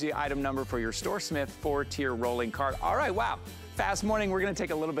 That is the item number for your StoreSmith 4-tier rolling cart. All right, wow. Fast morning. We're going to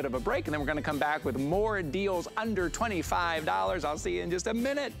take a little bit of a break, and then we're going to come back with more deals under $25. I'll see you in just a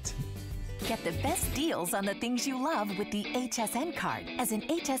minute. Get the best deals on the things you love with the HSN card. As an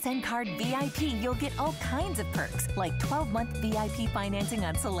HSN card VIP, you'll get all kinds of perks, like 12-month VIP financing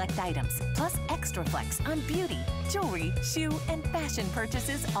on select items, plus extra flex on beauty, jewelry, shoe, and fashion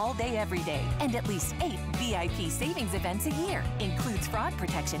purchases all day, every day. And at least 8 VIP savings events a year. Includes fraud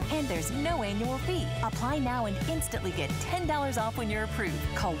protection, and there's no annual fee. Apply now and instantly get $10 off when you're approved.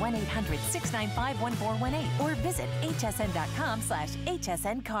 Call 1-800-695-1418 or visit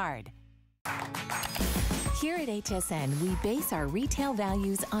hsn.com/HSN card. Here at HSN, we base our retail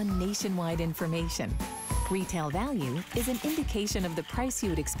values on nationwide information. Retail value is an indication of the price you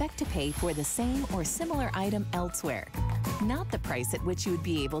would expect to pay for the same or similar item elsewhere, not the price at which you would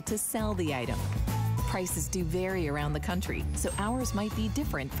be able to sell the item. Prices do vary around the country, so ours might be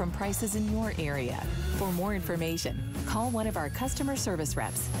different from prices in your area. For more information, call one of our customer service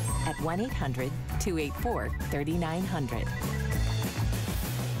reps at 1-800-284-3900.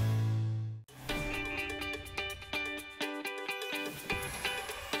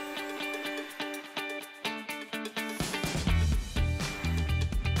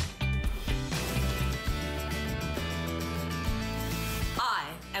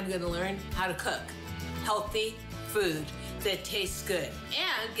 I'm going to learn how to cook healthy food that tastes good.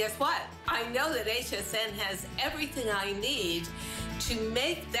 And guess what? I know that HSN has everything I need to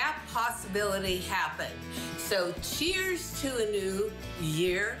make that possibility happen. So cheers to a new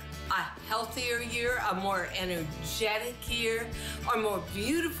year a healthier year, a more energetic year, or more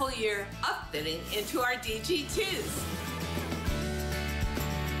beautiful year of fitting into our DG2s.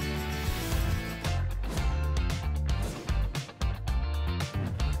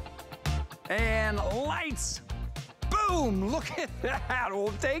 And lights. Boom, look at that.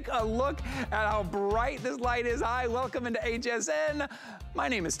 We'll take a look at how bright this light is. Hi, welcome into HSN. My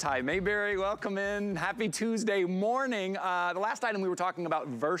name is Ty Mayberry. Welcome in. Happy Tuesday morning. The last item we were talking about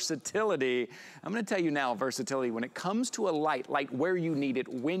versatility. I'm going to tell you now versatility. When it comes to a light where you need it,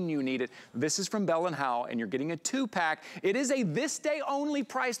 when you need it, this is from Bell & Howell, and you're getting a 2-pack. It is a this day only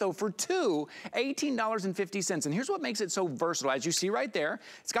price, though, for two, $18.50. And here's what makes it so versatile. As you see right there,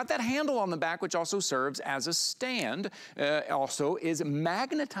 it's got that handle on the back, which also serves as a stand. Also is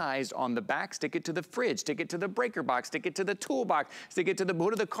magnetized on the back. Stick it to the fridge, stick it to the breaker box, stick it to the toolbox, stick it to the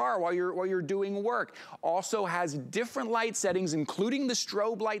boot of the car while you're doing work. Also has different light settings, including the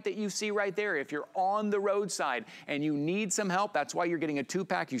strobe light that you see right there. If you're on the roadside and you need some help, that's why you're getting a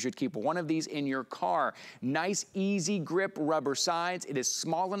 2-pack. You should keep one of these in your car. Nice, easy grip rubber sides. It is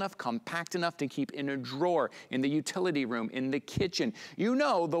small enough, compact enough to keep in a drawer, in the utility room, in the kitchen. You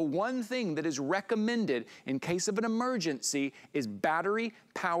know, the one thing that is recommended in case of an emergency is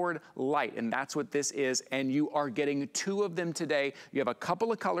battery-powered light, and that's what this is, and you are getting two of them today. You have a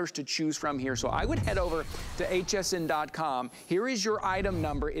couple of colors to choose from here, so I would head over to hsn.com. Here is your item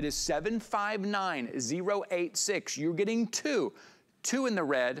number. It is 759086. You're getting two in the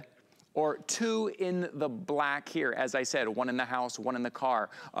red, or two in the black here. As I said, one in the house, one in the car,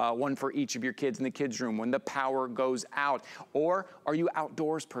 one for each of your kids in the kids' room when the power goes out. Or are you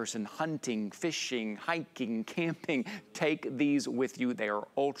outdoors person, hunting, fishing, hiking, camping? Take these with you. They are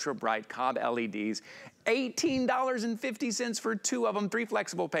ultra bright Cobb LEDs. $18.50 for two of them, 3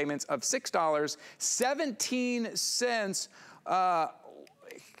 flexible payments of $6.17.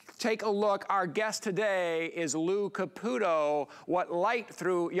 Take a look. Our guest today is Lou Caputo. What light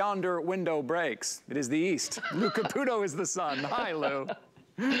through yonder window breaks? It is the east. Lou Caputo is the sun. Hi, Lou.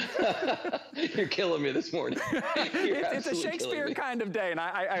 You're killing me this morning. It's a Shakespeare kind of day, and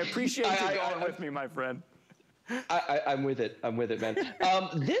I appreciate you going with me, my friend. I'm with it. I'm with it, man.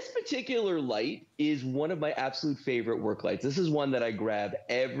 This particular light is one of my absolute favorite work lights. This is one that I grab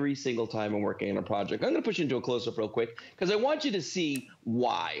every single time I'm working on a project. I'm going to push into a close-up real quick because I want you to see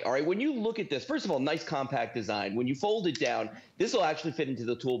why. All right, when you look at this, first of all, nice compact design. When you fold it down, this will actually fit into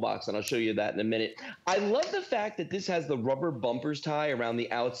the toolbox, and I'll show you that in a minute. I love the fact that this has the rubber bumpers tie around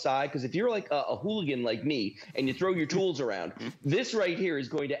the outside, because if you're like a hooligan like me and you throw your tools around, this right here is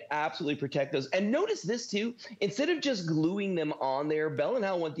going to absolutely protect those. And notice this too, instead of just gluing them on there, Bell &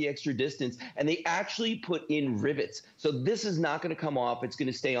 Howell went the extra distance, and they actually put in rivets. So this is not going to come off. It's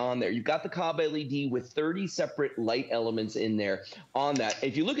going to stay on there. You've got the Cobb LED with 30 separate light elements in there on that.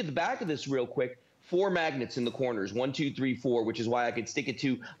 If you look at the back of this real quick, 4 magnets in the corners, 1, 2, 3, 4, which is why I could stick it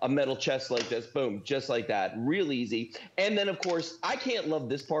to a metal chest like this. Boom, just like that. Real easy. And then, of course, I can't love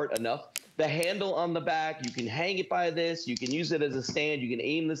this part enough. The handle on the back, you can hang it by this. You can use it as a stand. You can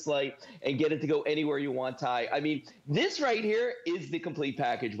aim this light and get it to go anywhere you want, Ty. I mean, this right here is the complete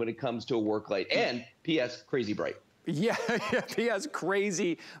package when it comes to a work light. And P.S., crazy bright. Yeah, he has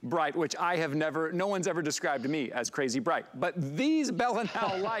crazy bright, which I have never, no one's ever described to me as crazy bright. But these Bell &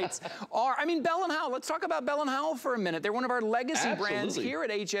 Howell lights are, I mean, Bell & Howell, let's talk about Bell & Howell for a minute. They're one of our legacy brands here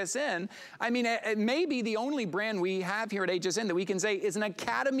at HSN. I mean, it may be the only brand we have here at HSN that we can say is an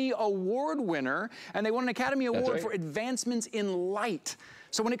Academy Award winner, and they won an Academy Award for advancements in light.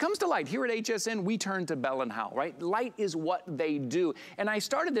 So when it comes to light, here at HSN, we turn to Bell & Howell, right? Light is what they do. And I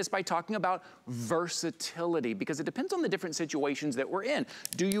started this by talking about versatility, because it depends on the different situations that we're in.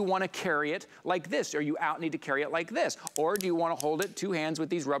 Do you want to carry it like this? Are you out, need to carry it like this? Or do you want to hold it 2 hands with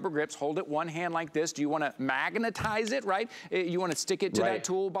these rubber grips, hold it 1 hand like this? Do you want to magnetize it, right? You want to stick it to that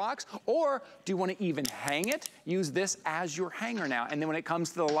toolbox? Or do you want to even hang it? Use this as your hanger now. And then when it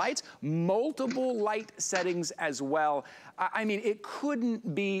comes to the lights, multiple light settings as well. I mean, it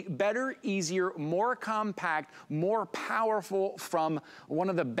couldn't be better, easier, more compact, more powerful from one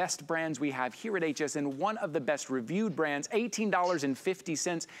of the best brands we have here at HSN, one of the best reviewed brands,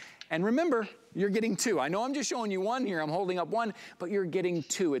 $18.50. And remember, you're getting 2. I know I'm just showing you one here. I'm holding up one, but you're getting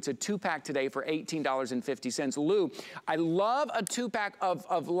 2. It's a 2-pack today for $18.50. Lou, I love a 2-pack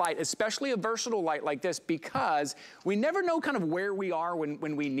of light, especially a versatile light like this, because we never know kind of where we are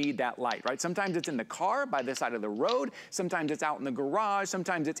when we need that light, right? Sometimes it's in the car by the side of the road. Sometimes it's out in the garage.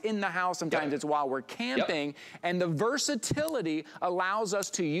 Sometimes it's in the house. Sometimes it's while we're camping. And the versatility allows us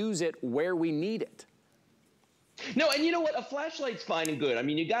to use it where we need it. No, and you know what? A flashlight's fine and good. I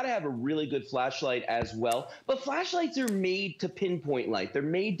mean, you got to have a really good flashlight as well. But flashlights are made to pinpoint light. They're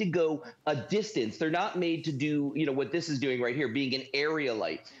made to go a distance. They're not made to do, you know, what this is doing right here, being an area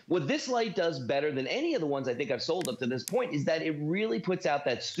light. What this light does better than any of the ones I think I've sold up to this point is that it really puts out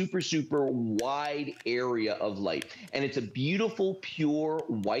that super, super wide area of light. And it's a beautiful, pure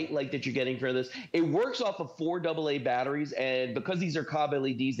white light that you're getting for this. It works off of 4 AA batteries. And because these are Cobb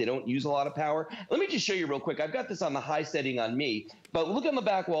LEDs, they don't use a lot of power. Let me just show you real quick. I've got this on the high setting on me, but look on the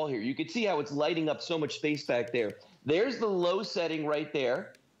back wall here. You can see how it's lighting up so much space back there. There's the low setting right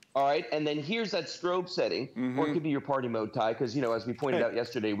there. All right, and then here's that strobe setting, or it could be your party mode, Ty, because, you know, as we pointed out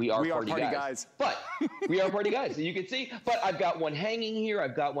yesterday, we are party guys. But we are party guys, so you can see. But I've got one hanging here.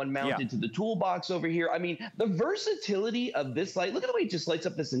 I've got one mounted to the toolbox over here. I mean, the versatility of this light, look at the way it just lights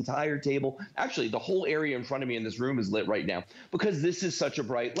up this entire table. Actually, the whole area in front of me in this room is lit right now because this is such a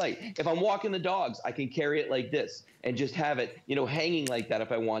bright light. If I'm walking the dogs, I can carry it like this and just have it, you know, hanging like that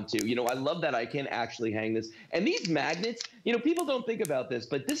if I want to. You know, I love that I can actually hang this. And these magnets, you know, people don't think about this,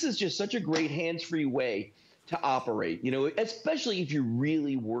 but this is just such a great hands-free way to operate, you know, especially if you're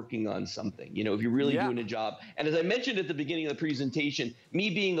really working on something, you know, if you're really doing a job. And as I mentioned at the beginning of the presentation, me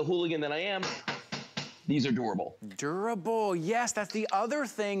being the hooligan that I am, these are durable. Durable, yes, that's the other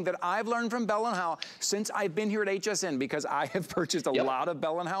thing that I've learned from Bell & Howell since I've been here at HSN, because I have purchased a lot of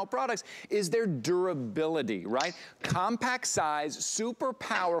Bell & Howell products, is their durability, right? Compact size, super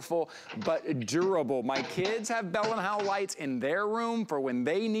powerful, but durable. My kids have Bell & Howell lights in their room for when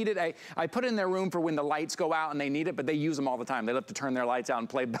they need it. I put it in their room for when the lights go out and they need it, but they use them all the time. They love to turn their lights out and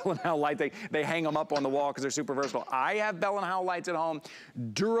play Bell & Howell lights. They hang them up on the wall because they're super versatile. I have Bell & Howell lights at home,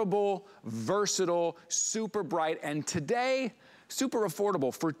 durable, versatile, super bright, and today, super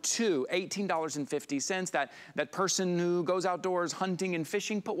affordable for two, $18.50. That person who goes outdoors hunting and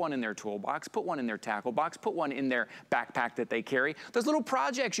fishing, put one in their toolbox, put one in their tackle box, put one in their backpack that they carry. Those little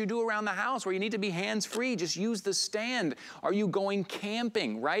projects you do around the house where you need to be hands-free, just use the stand. Are you going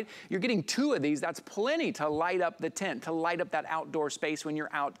camping, right? You're getting 2 of these, that's plenty to light up the tent, to light up that outdoor space when you're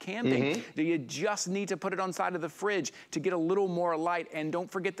out camping. Do you just need to put it on side of the fridge to get a little more light? And don't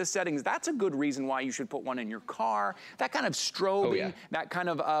forget the settings. That's a good reason why you should put one in your car. That kind of strobe, that kind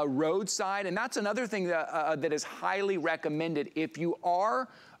of roadside. And that's another thing that is highly recommended. If you are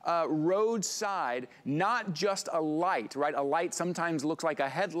roadside, not just a light, right? A light sometimes looks like a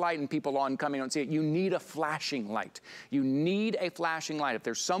headlight and people oncoming don't see it. You need a flashing light. You need a flashing light. If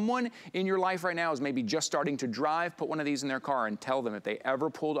there's someone in your life right now who's maybe just starting to drive, put one of these in their car and tell them if they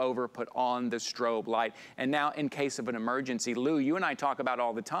ever pulled over, put on the strobe light. And now in case of an emergency, Lou, you and I talk about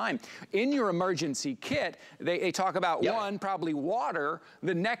all the time. In your emergency kit, they talk about one, probably water.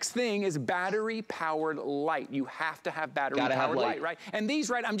 The next thing is battery powered light. You have to have battery powered light, right? And these,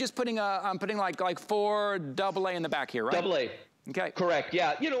 right, I'm just putting I'm putting like 4 AA in the back here, right? AA. Okay. Correct.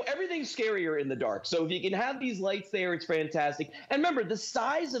 Yeah. You know, everything's scarier in the dark. So if you can have these lights there, it's fantastic. And remember, the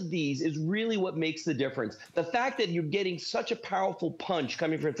size of these is really what makes the difference. The fact that you're getting such a powerful punch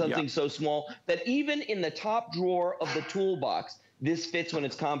coming from something so small that even in the top drawer of the toolbox, this fits when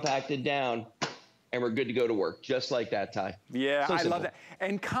it's compacted down, and we're good to go to work. Just like that, Ty. Yeah, I love that.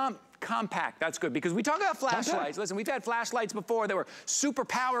 And compact, that's good, because we talk about flashlights. Listen, we've had flashlights before that were super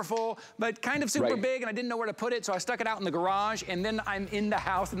powerful, but kind of super big, and I didn't know where to put it, so I stuck it out in the garage, and then I'm in the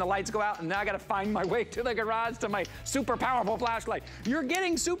house, and the lights go out, and now I gotta find my way to the garage to my super powerful flashlight. You're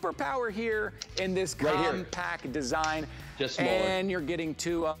getting super power here in this compact design. Just smaller. And you're getting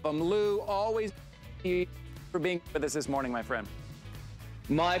 2 of them. Lou, always for being with us this morning, my friend.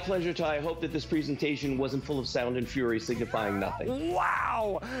 My pleasure, Ty. I hope that this presentation wasn't full of sound and fury signifying nothing.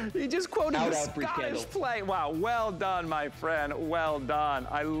 Wow! He just quoted the Scottish play. Wow, well done, my friend. Well done.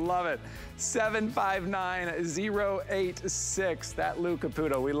 I love it. 759-086. That Lou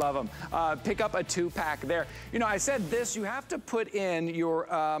Caputo, we love him. Pick up a 2-pack there. You know, I said this, you have to put in your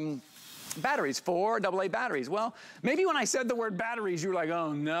batteries, 4 AA batteries. Well, maybe when I said the word batteries, you were like,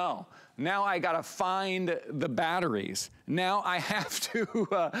 oh no. Now I gotta find the batteries. Now I have to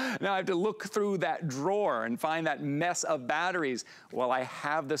look through that drawer and find that mess of batteries. Well, I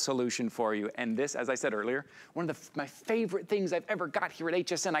have the solution for you. And this, as I said earlier, one of my favorite things I've ever got here at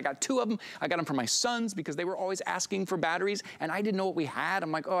HSN. I got 2 of them. I got them for my sons because they were always asking for batteries, and I didn't know what we had.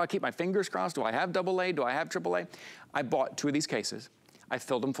 I'm like, oh, I keep my fingers crossed. Do I have AA? Do I have AAA? I bought 2 of these cases. I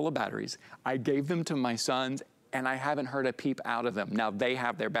filled them full of batteries. I gave them to my sons. and I haven't heard a peep out of them. Now they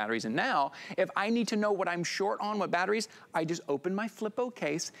have their batteries, and now if I need to know what I'm short on, what batteries, I just open my Flippo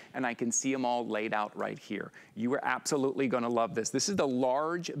case and I can see them all laid out right here. You are absolutely gonna love this. This is the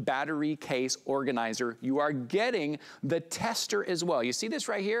large battery case organizer. You are getting the tester as well. You see this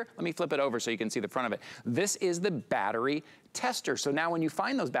right here? Let me flip it over so you can see the front of it. This is the battery tester. So now when you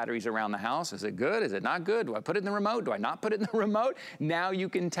find those batteries around the house, is it good? Is it not good? Do I put it in the remote? Do I not put it in the remote? Now you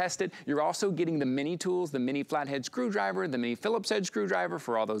can test it. You're also getting the mini tools, the mini flathead screwdriver, the mini Phillips head screwdriver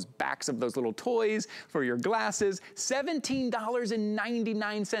for all those backs of those little toys, for your glasses.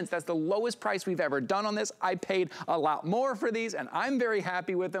 $17.99. That's the lowest price we've ever done on this. I paid a lot more for these and I'm very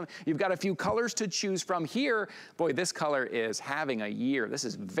happy with them. You've got a few colors to choose from here. Boy, this color is having a year. This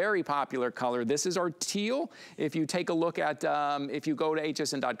is a very popular color. This is our teal. If you take a look at if you go to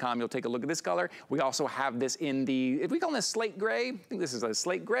hsn.com, you'll take a look at this color. We also have this in the, if we call this slate gray, I think this is a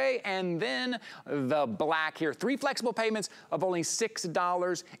slate gray, and then the black here. 3 flexible payments of only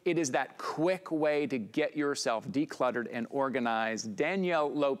 $6. It is that quick way to get yourself decluttered and organized.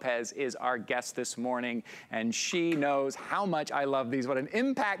 Danielle Lopez is our guest this morning, and she knows how much I love these, what an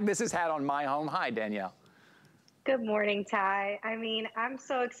impact this has had on my home. Hi, Danielle. Good morning, Ty. I mean, I'm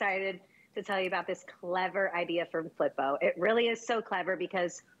so excited to tell you about this clever idea from Flippo. It really is so clever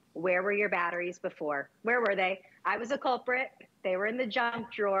because where were your batteries before? Where were they? I was a culprit. They were in the junk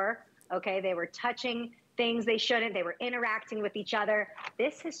drawer. Okay, they were touching things they shouldn't. They were interacting with each other.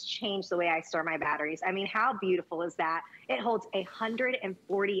 This has changed the way I store my batteries. I mean, how beautiful is that? It holds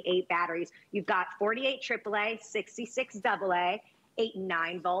 148 batteries. You've got 48 AAA, 66 AA, 8 and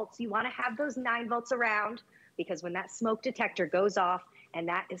 9 volts. You want to have those 9 volts around because when that smoke detector goes off, and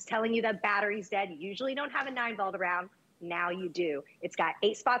that is telling you that battery's dead. You usually don't have a 9 volt around. Now you do. It's got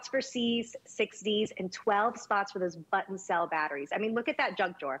 8 spots for C's, 6 D's, and 12 spots for those button cell batteries. I mean, look at that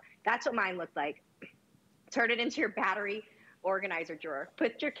junk drawer. That's what mine looked like. Turn it into your battery organizer drawer.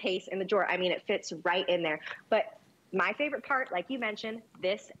 Put your case in the drawer. I mean, it fits right in there. But my favorite part, like you mentioned,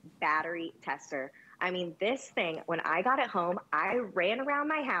 this battery tester. I mean, this thing, when I got it home, I ran around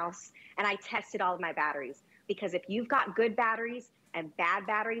my house and I tested all of my batteries. Because if you've got good batteries and bad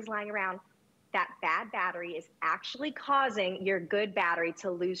batteries lying around, that bad battery is actually causing your good battery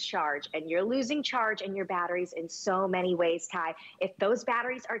to lose charge. And you're losing charge in your batteries in so many ways, Ty. If those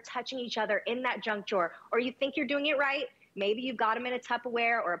batteries are touching each other in that junk drawer, or you think you're doing it right, maybe you've got them in a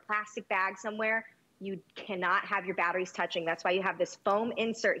Tupperware or a plastic bag somewhere, you cannot have your batteries touching. That's why you have this foam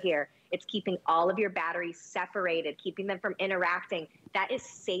insert here. It's keeping all of your batteries separated, keeping them from interacting. That is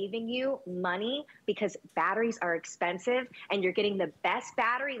saving you money because batteries are expensive and you're getting the best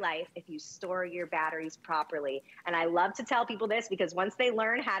battery life if you store your batteries properly. And I love to tell people this because once they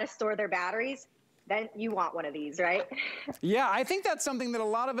learn how to store their batteries, then you want one of these, right? Yeah, I think that's something that a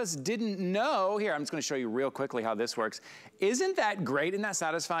lot of us didn't know. Here, I'm just gonna show you real quickly how this works. Isn't that great? Isn't that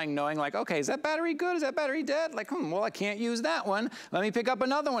satisfying knowing like, okay, is that battery good? Is that battery dead? Like, well, I can't use that one. Let me pick up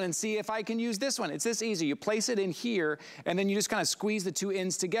another one and see if I can use this one. It's this easy. You place it in here and then you just kind of squeeze the 2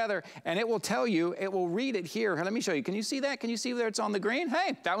 ends together and it will tell you, it will read it here. Let me show you. Can you see that? Can you see where it's on the green?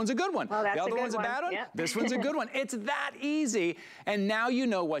 Hey, that one's a good one. Well, that's the other one's one. a bad one. Yep. This one's a good one. It's that easy. And now you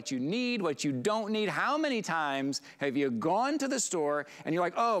know what you need, what you don't need. How many times have you gone to the store and you're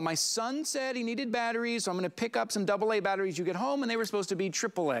like, oh, my son said he needed batteries, so I'm gonna pick up some AA batteries. You get home and they were supposed to be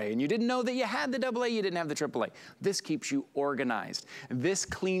AAA, and you didn't know that you had the AA, you didn't have the AAA. This keeps you organized. This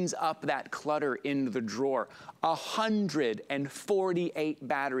cleans up that clutter in the drawer. 148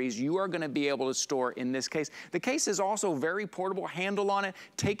 batteries you are gonna be able to store in this case. The case is also very portable, handle on it.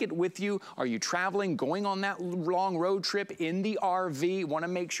 Take it with you. Are you traveling, going on that long road trip in the RV? Wanna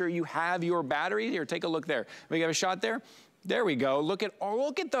make sure you have your batteries. Here, take a look there. We have a shot there. There we go. Look at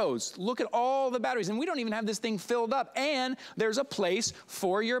those. Look at all the batteries. And we don't even have this thing filled up. And there's a place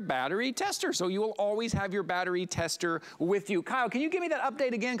for your battery tester. So you will always have your battery tester with you. Kyle, can you give me that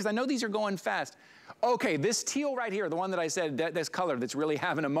update again? Because I know these are going fast. Okay, this teal right here, the one that I said, this color that's really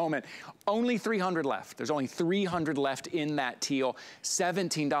having a moment, only 300 left. There's only 300 left in that teal.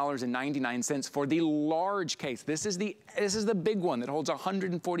 $17.99 for the large case. This is the big one that holds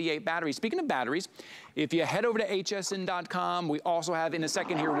 148 batteries. Speaking of batteries, if you head over to hsn.com, we also have, in a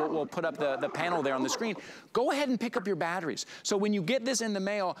second here, we'll put up the panel there on the screen. Go ahead and pick up your batteries. So when you get this in the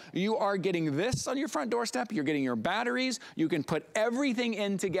mail, you are getting this on your front doorstep, you're getting your batteries, you can put everything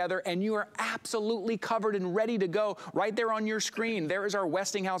in together, and you are absolutely covered and ready to go right there on your screen. There is our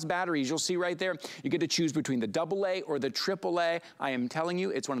Westinghouse batteries. You'll see right there, you get to choose between the AA or the AAA. I am telling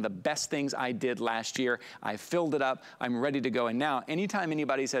you, it's one of the best things I did last year. I filled it up, I'm ready to go. And now, anytime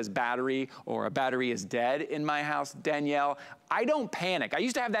anybody says battery or a battery is is dead in my house, Danielle, I don't panic. I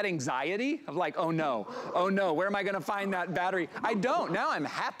used to have that anxiety of like, oh no, where am I gonna find that battery? I don't, now I'm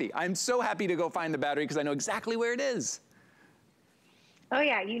happy. I'm so happy to go find the battery because I know exactly where it is. Oh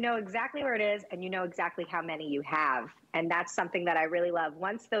yeah, you know exactly where it is and you know exactly how many you have. And that's something that I really love.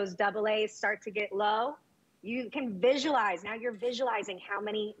 Once those AA's start to get low, you can visualize. Now you're visualizing how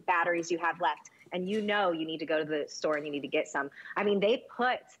many batteries you have left. And you know you need to go to the store and you need to get some. I mean, they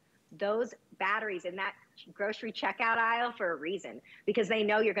put those batteries in that grocery checkout aisle for a reason, because they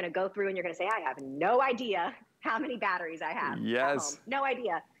know you're going to go through and you're going to say, I have no idea how many batteries I have. Yes. No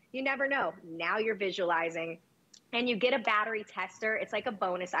idea. You never know. Now you're visualizing. And you get a battery tester. It's like a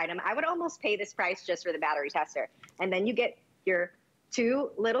bonus item. I would almost pay this price just for the battery tester. And then you get your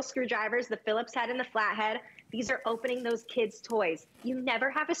 2 little screwdrivers, the Phillips head and the flathead. These are opening those kids' toys. You never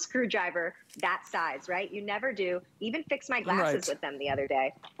have a screwdriver that size, right? You never do. Even fix my glasses with them the other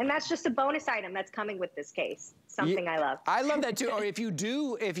day. And that's just a bonus item that's coming with this case. Something I love. I love that too. Or if you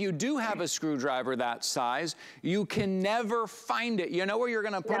do have a screwdriver that size, you can never find it. You know where you're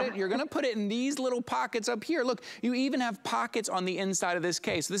gonna put it? You're gonna put it in these little pockets up here. Look, you even have pockets on the inside of this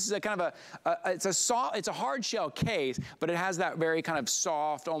case. This is a kind of it's a hard shell case, but it has that very kind of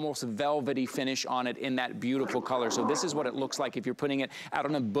soft, almost velvety finish on it in that beautiful color. So this is what it looks like if you're putting it out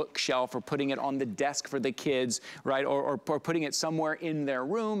on a bookshelf or putting it on the desk for the kids, right? Or putting it somewhere in their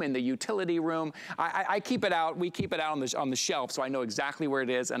room, in the utility room. I keep it out. We keep it out on the shelf so I know exactly where it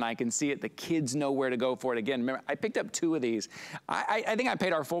is and I can see it. The kids know where to go for it. Again, remember, I picked up 2 of these. I think I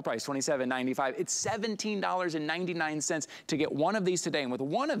paid our full price, $27.95. It's $17.99 to get one of these today. And with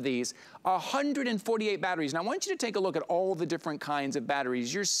one of these, 148 batteries. Now I want you to take a look at all the different kinds of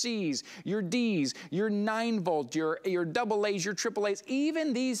batteries. Your C's, your D's, your 9-volt, your AA's, your AAA's,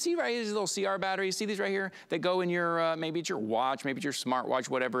 even these, see right here, these little CR batteries, see these right here that go in your, maybe it's your watch, maybe it's your smartwatch,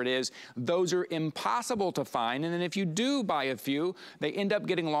 whatever it is. Those are impossible to find. And then if you do buy a few, they end up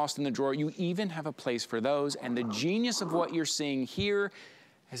getting lost in the drawer. You even have a place for those. And the genius of what you're seeing here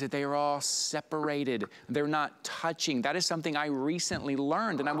is that they are all separated. They're not touching. That is something I recently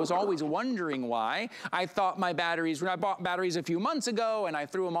learned, and I was always wondering why. I thought my batteries, when I bought batteries a few months ago, and I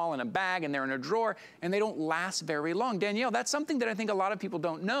threw them all in a bag, and they're in a drawer, and they don't last very long. Danielle, that's something that I think a lot of people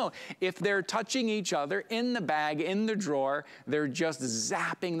don't know. If they're touching each other in the bag, in the drawer, they're just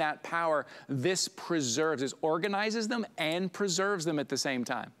zapping that power. This preserves, this organizes them and preserves them at the same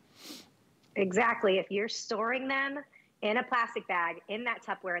time. Exactly. If you're storing them in a plastic bag, in that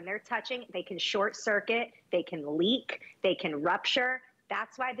Tupperware, and they're touching, they can short circuit, they can leak, they can rupture.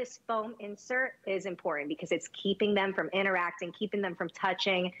 That's why this foam insert is important, because it's keeping them from interacting, keeping them from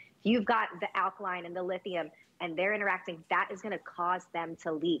touching. If you've got the alkaline and the lithium and they're interacting, that is gonna cause them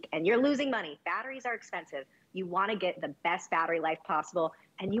to leak. And you're losing money. Batteries are expensive. You wanna get the best battery life possible,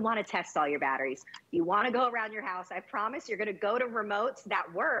 and you wanna test all your batteries. You wanna go around your house. I promise you're gonna go to remotes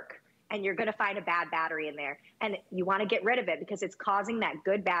that work, and you're gonna find a bad battery in there. And you wanna get rid of it because it's causing that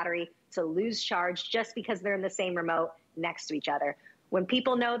good battery to lose charge just because they're in the same remote next to each other. When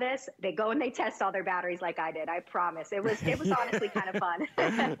people know this, they go and they test all their batteries like I did. I promise. It was honestly kind of fun.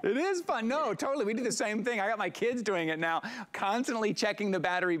 It is fun. No, totally. We do the same thing. I got my kids doing it now, constantly checking the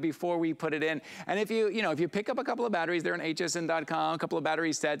battery before we put it in. And if you pick up a couple of batteries, they're on hsn.com, a couple of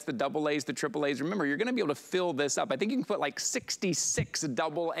battery sets, the AA's, the AAA's. Remember, you're going to be able to fill this up. I think you can put like 66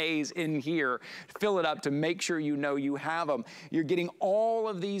 AA's in here, fill it up to make sure you know you have them. You're getting all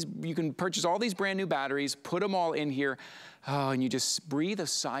of these. You can purchase all these brand new batteries, put them all in here. Oh, and you just breathe a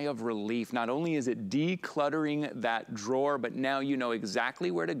sigh of relief. Not only is it decluttering that drawer, but now you know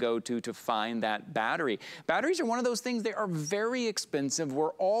exactly where to go to find that battery. Batteries are one of those things, they are very expensive.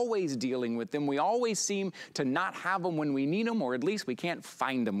 We're always dealing with them. We always seem to not have them when we need them, or at least we can't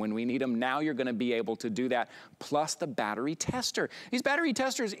find them when we need them. Now you're gonna be able to do that, plus the battery tester. These battery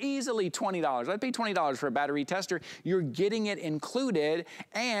testers, easily $20. I'd pay $20 for a battery tester. You're getting it included,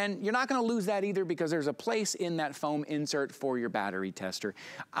 and you're not gonna lose that either, because there's a place in that foam insert for your battery tester.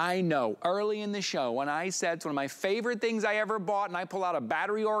 I know early in the show when I said it's one of my favorite things I ever bought, and I pull out a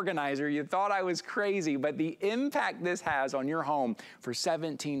battery organizer, you thought I was crazy, but the impact this has on your home for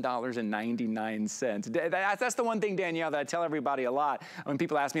 $17.99. That's the one thing, Danielle, that I tell everybody a lot when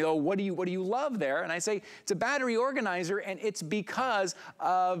people ask me, oh, what do you love there? And I say, it's a battery organizer, and it's because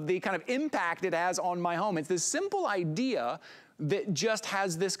of the kind of impact it has on my home. It's this simple idea that just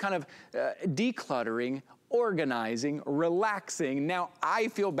has this kind of decluttering organizing, relaxing. Now I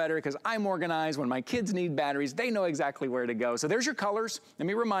feel better because I'm organized. When my kids need batteries, they know exactly where to go. So there's your colors. Let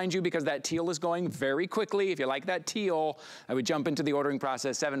me remind you, because that teal is going very quickly. If you like that teal, I would jump into the ordering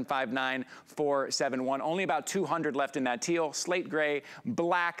process, 759471. Only about 200 left in that teal. Slate gray,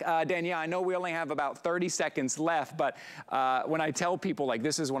 black. Danielle, I know we only have about 30 seconds left, but when I tell people, like,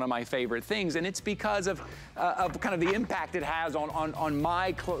 this is one of my favorite things, and it's because of kind of the impact it has on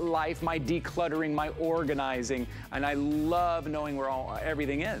my life, my decluttering, my organizing, and I love knowing where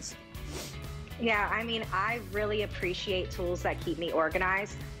everything is. Yeah, I mean, I really appreciate tools that keep me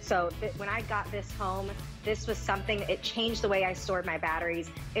organized. So when I got this home, this was something, it changed the way I stored my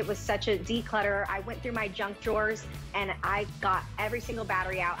batteries. It was such a declutter. I went through my junk drawers and I got every single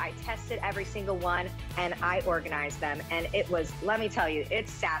battery out. I tested every single one and I organized them. And it was, let me tell you,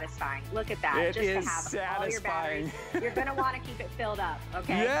 it's satisfying. Look at that. It just is to have satisfying. all your batteries. You're gonna wanna keep it filled up,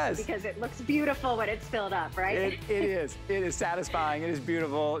 okay? Yes. Because it looks beautiful when it's filled up, right? It is. It is satisfying. It is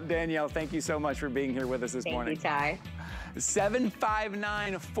beautiful. Danielle, thank you so much for being here with us this morning. Thank you, Ty.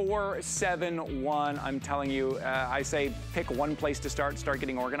 759471. I'm telling you, I say pick one place to start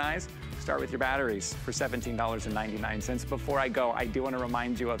getting organized. Start with your batteries for $17.99. Before I go, I do want to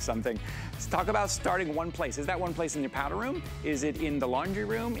remind you of something. Let's talk about starting one place. Is that one place in your powder room? Is it in the laundry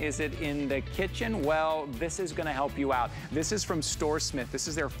room? Is it in the kitchen? Well, this is going to help you out. This is from StoreSmith. This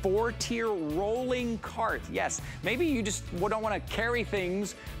is their 4-tier rolling cart. Yes, maybe you just don't want to carry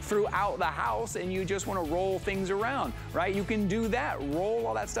things throughout the house and you just want to roll things around, right? You can do that. Roll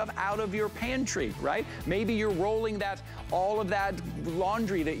all that stuff out of your pantry, right? Maybe you're rolling all of that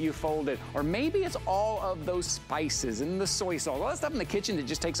laundry that you folded, or maybe it's all of those spices and the soy sauce, all that stuff in the kitchen that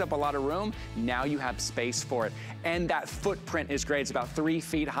just takes up a lot of room. Now you have space for it. And that footprint is great. It's about 3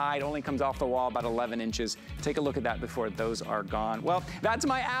 feet high. It only comes off the wall about 11 inches. Take a look at that before those are gone. Well, that's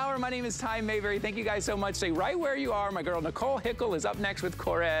my hour. My name is Ty Mayberry. Thank you guys so much. Stay right where you are. My girl Nicole Hickle is up next with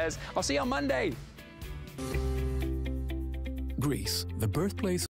Corez. I'll see you on Monday. Greece, the birthplace